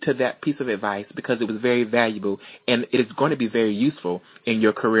take heed to that piece of advice because it was very valuable and it is going to be very useful in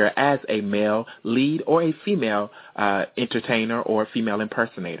your career as a male lead or a female entertainer or female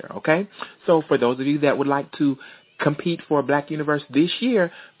impersonator, okay? So for those of you that would like to compete for Black Universe this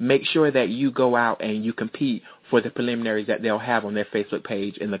year, make sure that you go out and you compete for the preliminaries that they'll have on their Facebook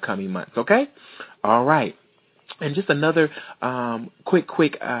page in the coming months, okay? All right. And just another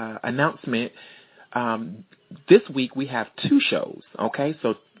quick announcement. This week we have two shows, okay?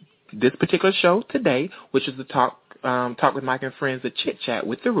 So this particular show today, which is the Talk with Mike and Friends, the chit-chat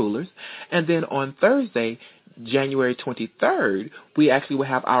with the rulers. And then on Thursday, January 23rd, we actually will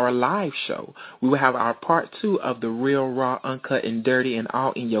have our live show. We will have our part 2 of the real, raw, uncut, and dirty, and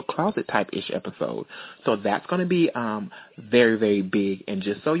all in your closet type-ish episode. So that's going to be very, very big. And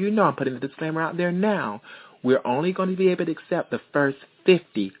just so you know, I'm putting the disclaimer out there now, we're only going to be able to accept the first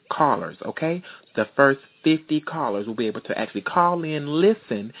 50 callers, okay? The first 50 callers will be able to actually call in,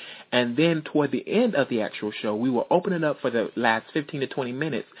 listen, and then toward the end of the actual show, we will open it up for the last 15 to 20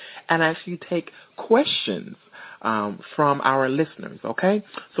 minutes and actually take questions from our listeners, okay?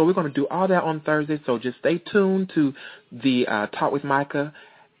 So we're going to do all that on Thursday, so just stay tuned to the Talk with Micah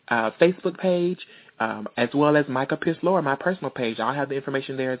Facebook page, as well as Micah Pierce Lower, my personal page. I'll have the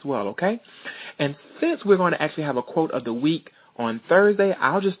information there as well, okay? And since we're going to actually have a quote of the week on Thursday,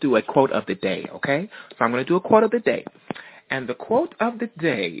 I'll just do a quote of the day, okay? So I'm going to do a quote of the day. And the quote of the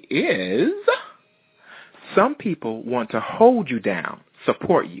day is, some people want to hold you down,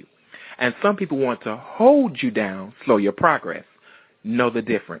 support you. And some people want to hold you down, slow your progress. Know the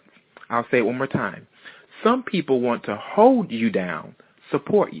difference. I'll say it one more time. Some people want to hold you down,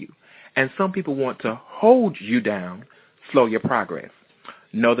 support you. And some people want to hold you down, slow your progress.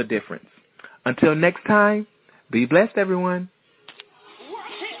 Know the difference. Until next time, be blessed, everyone.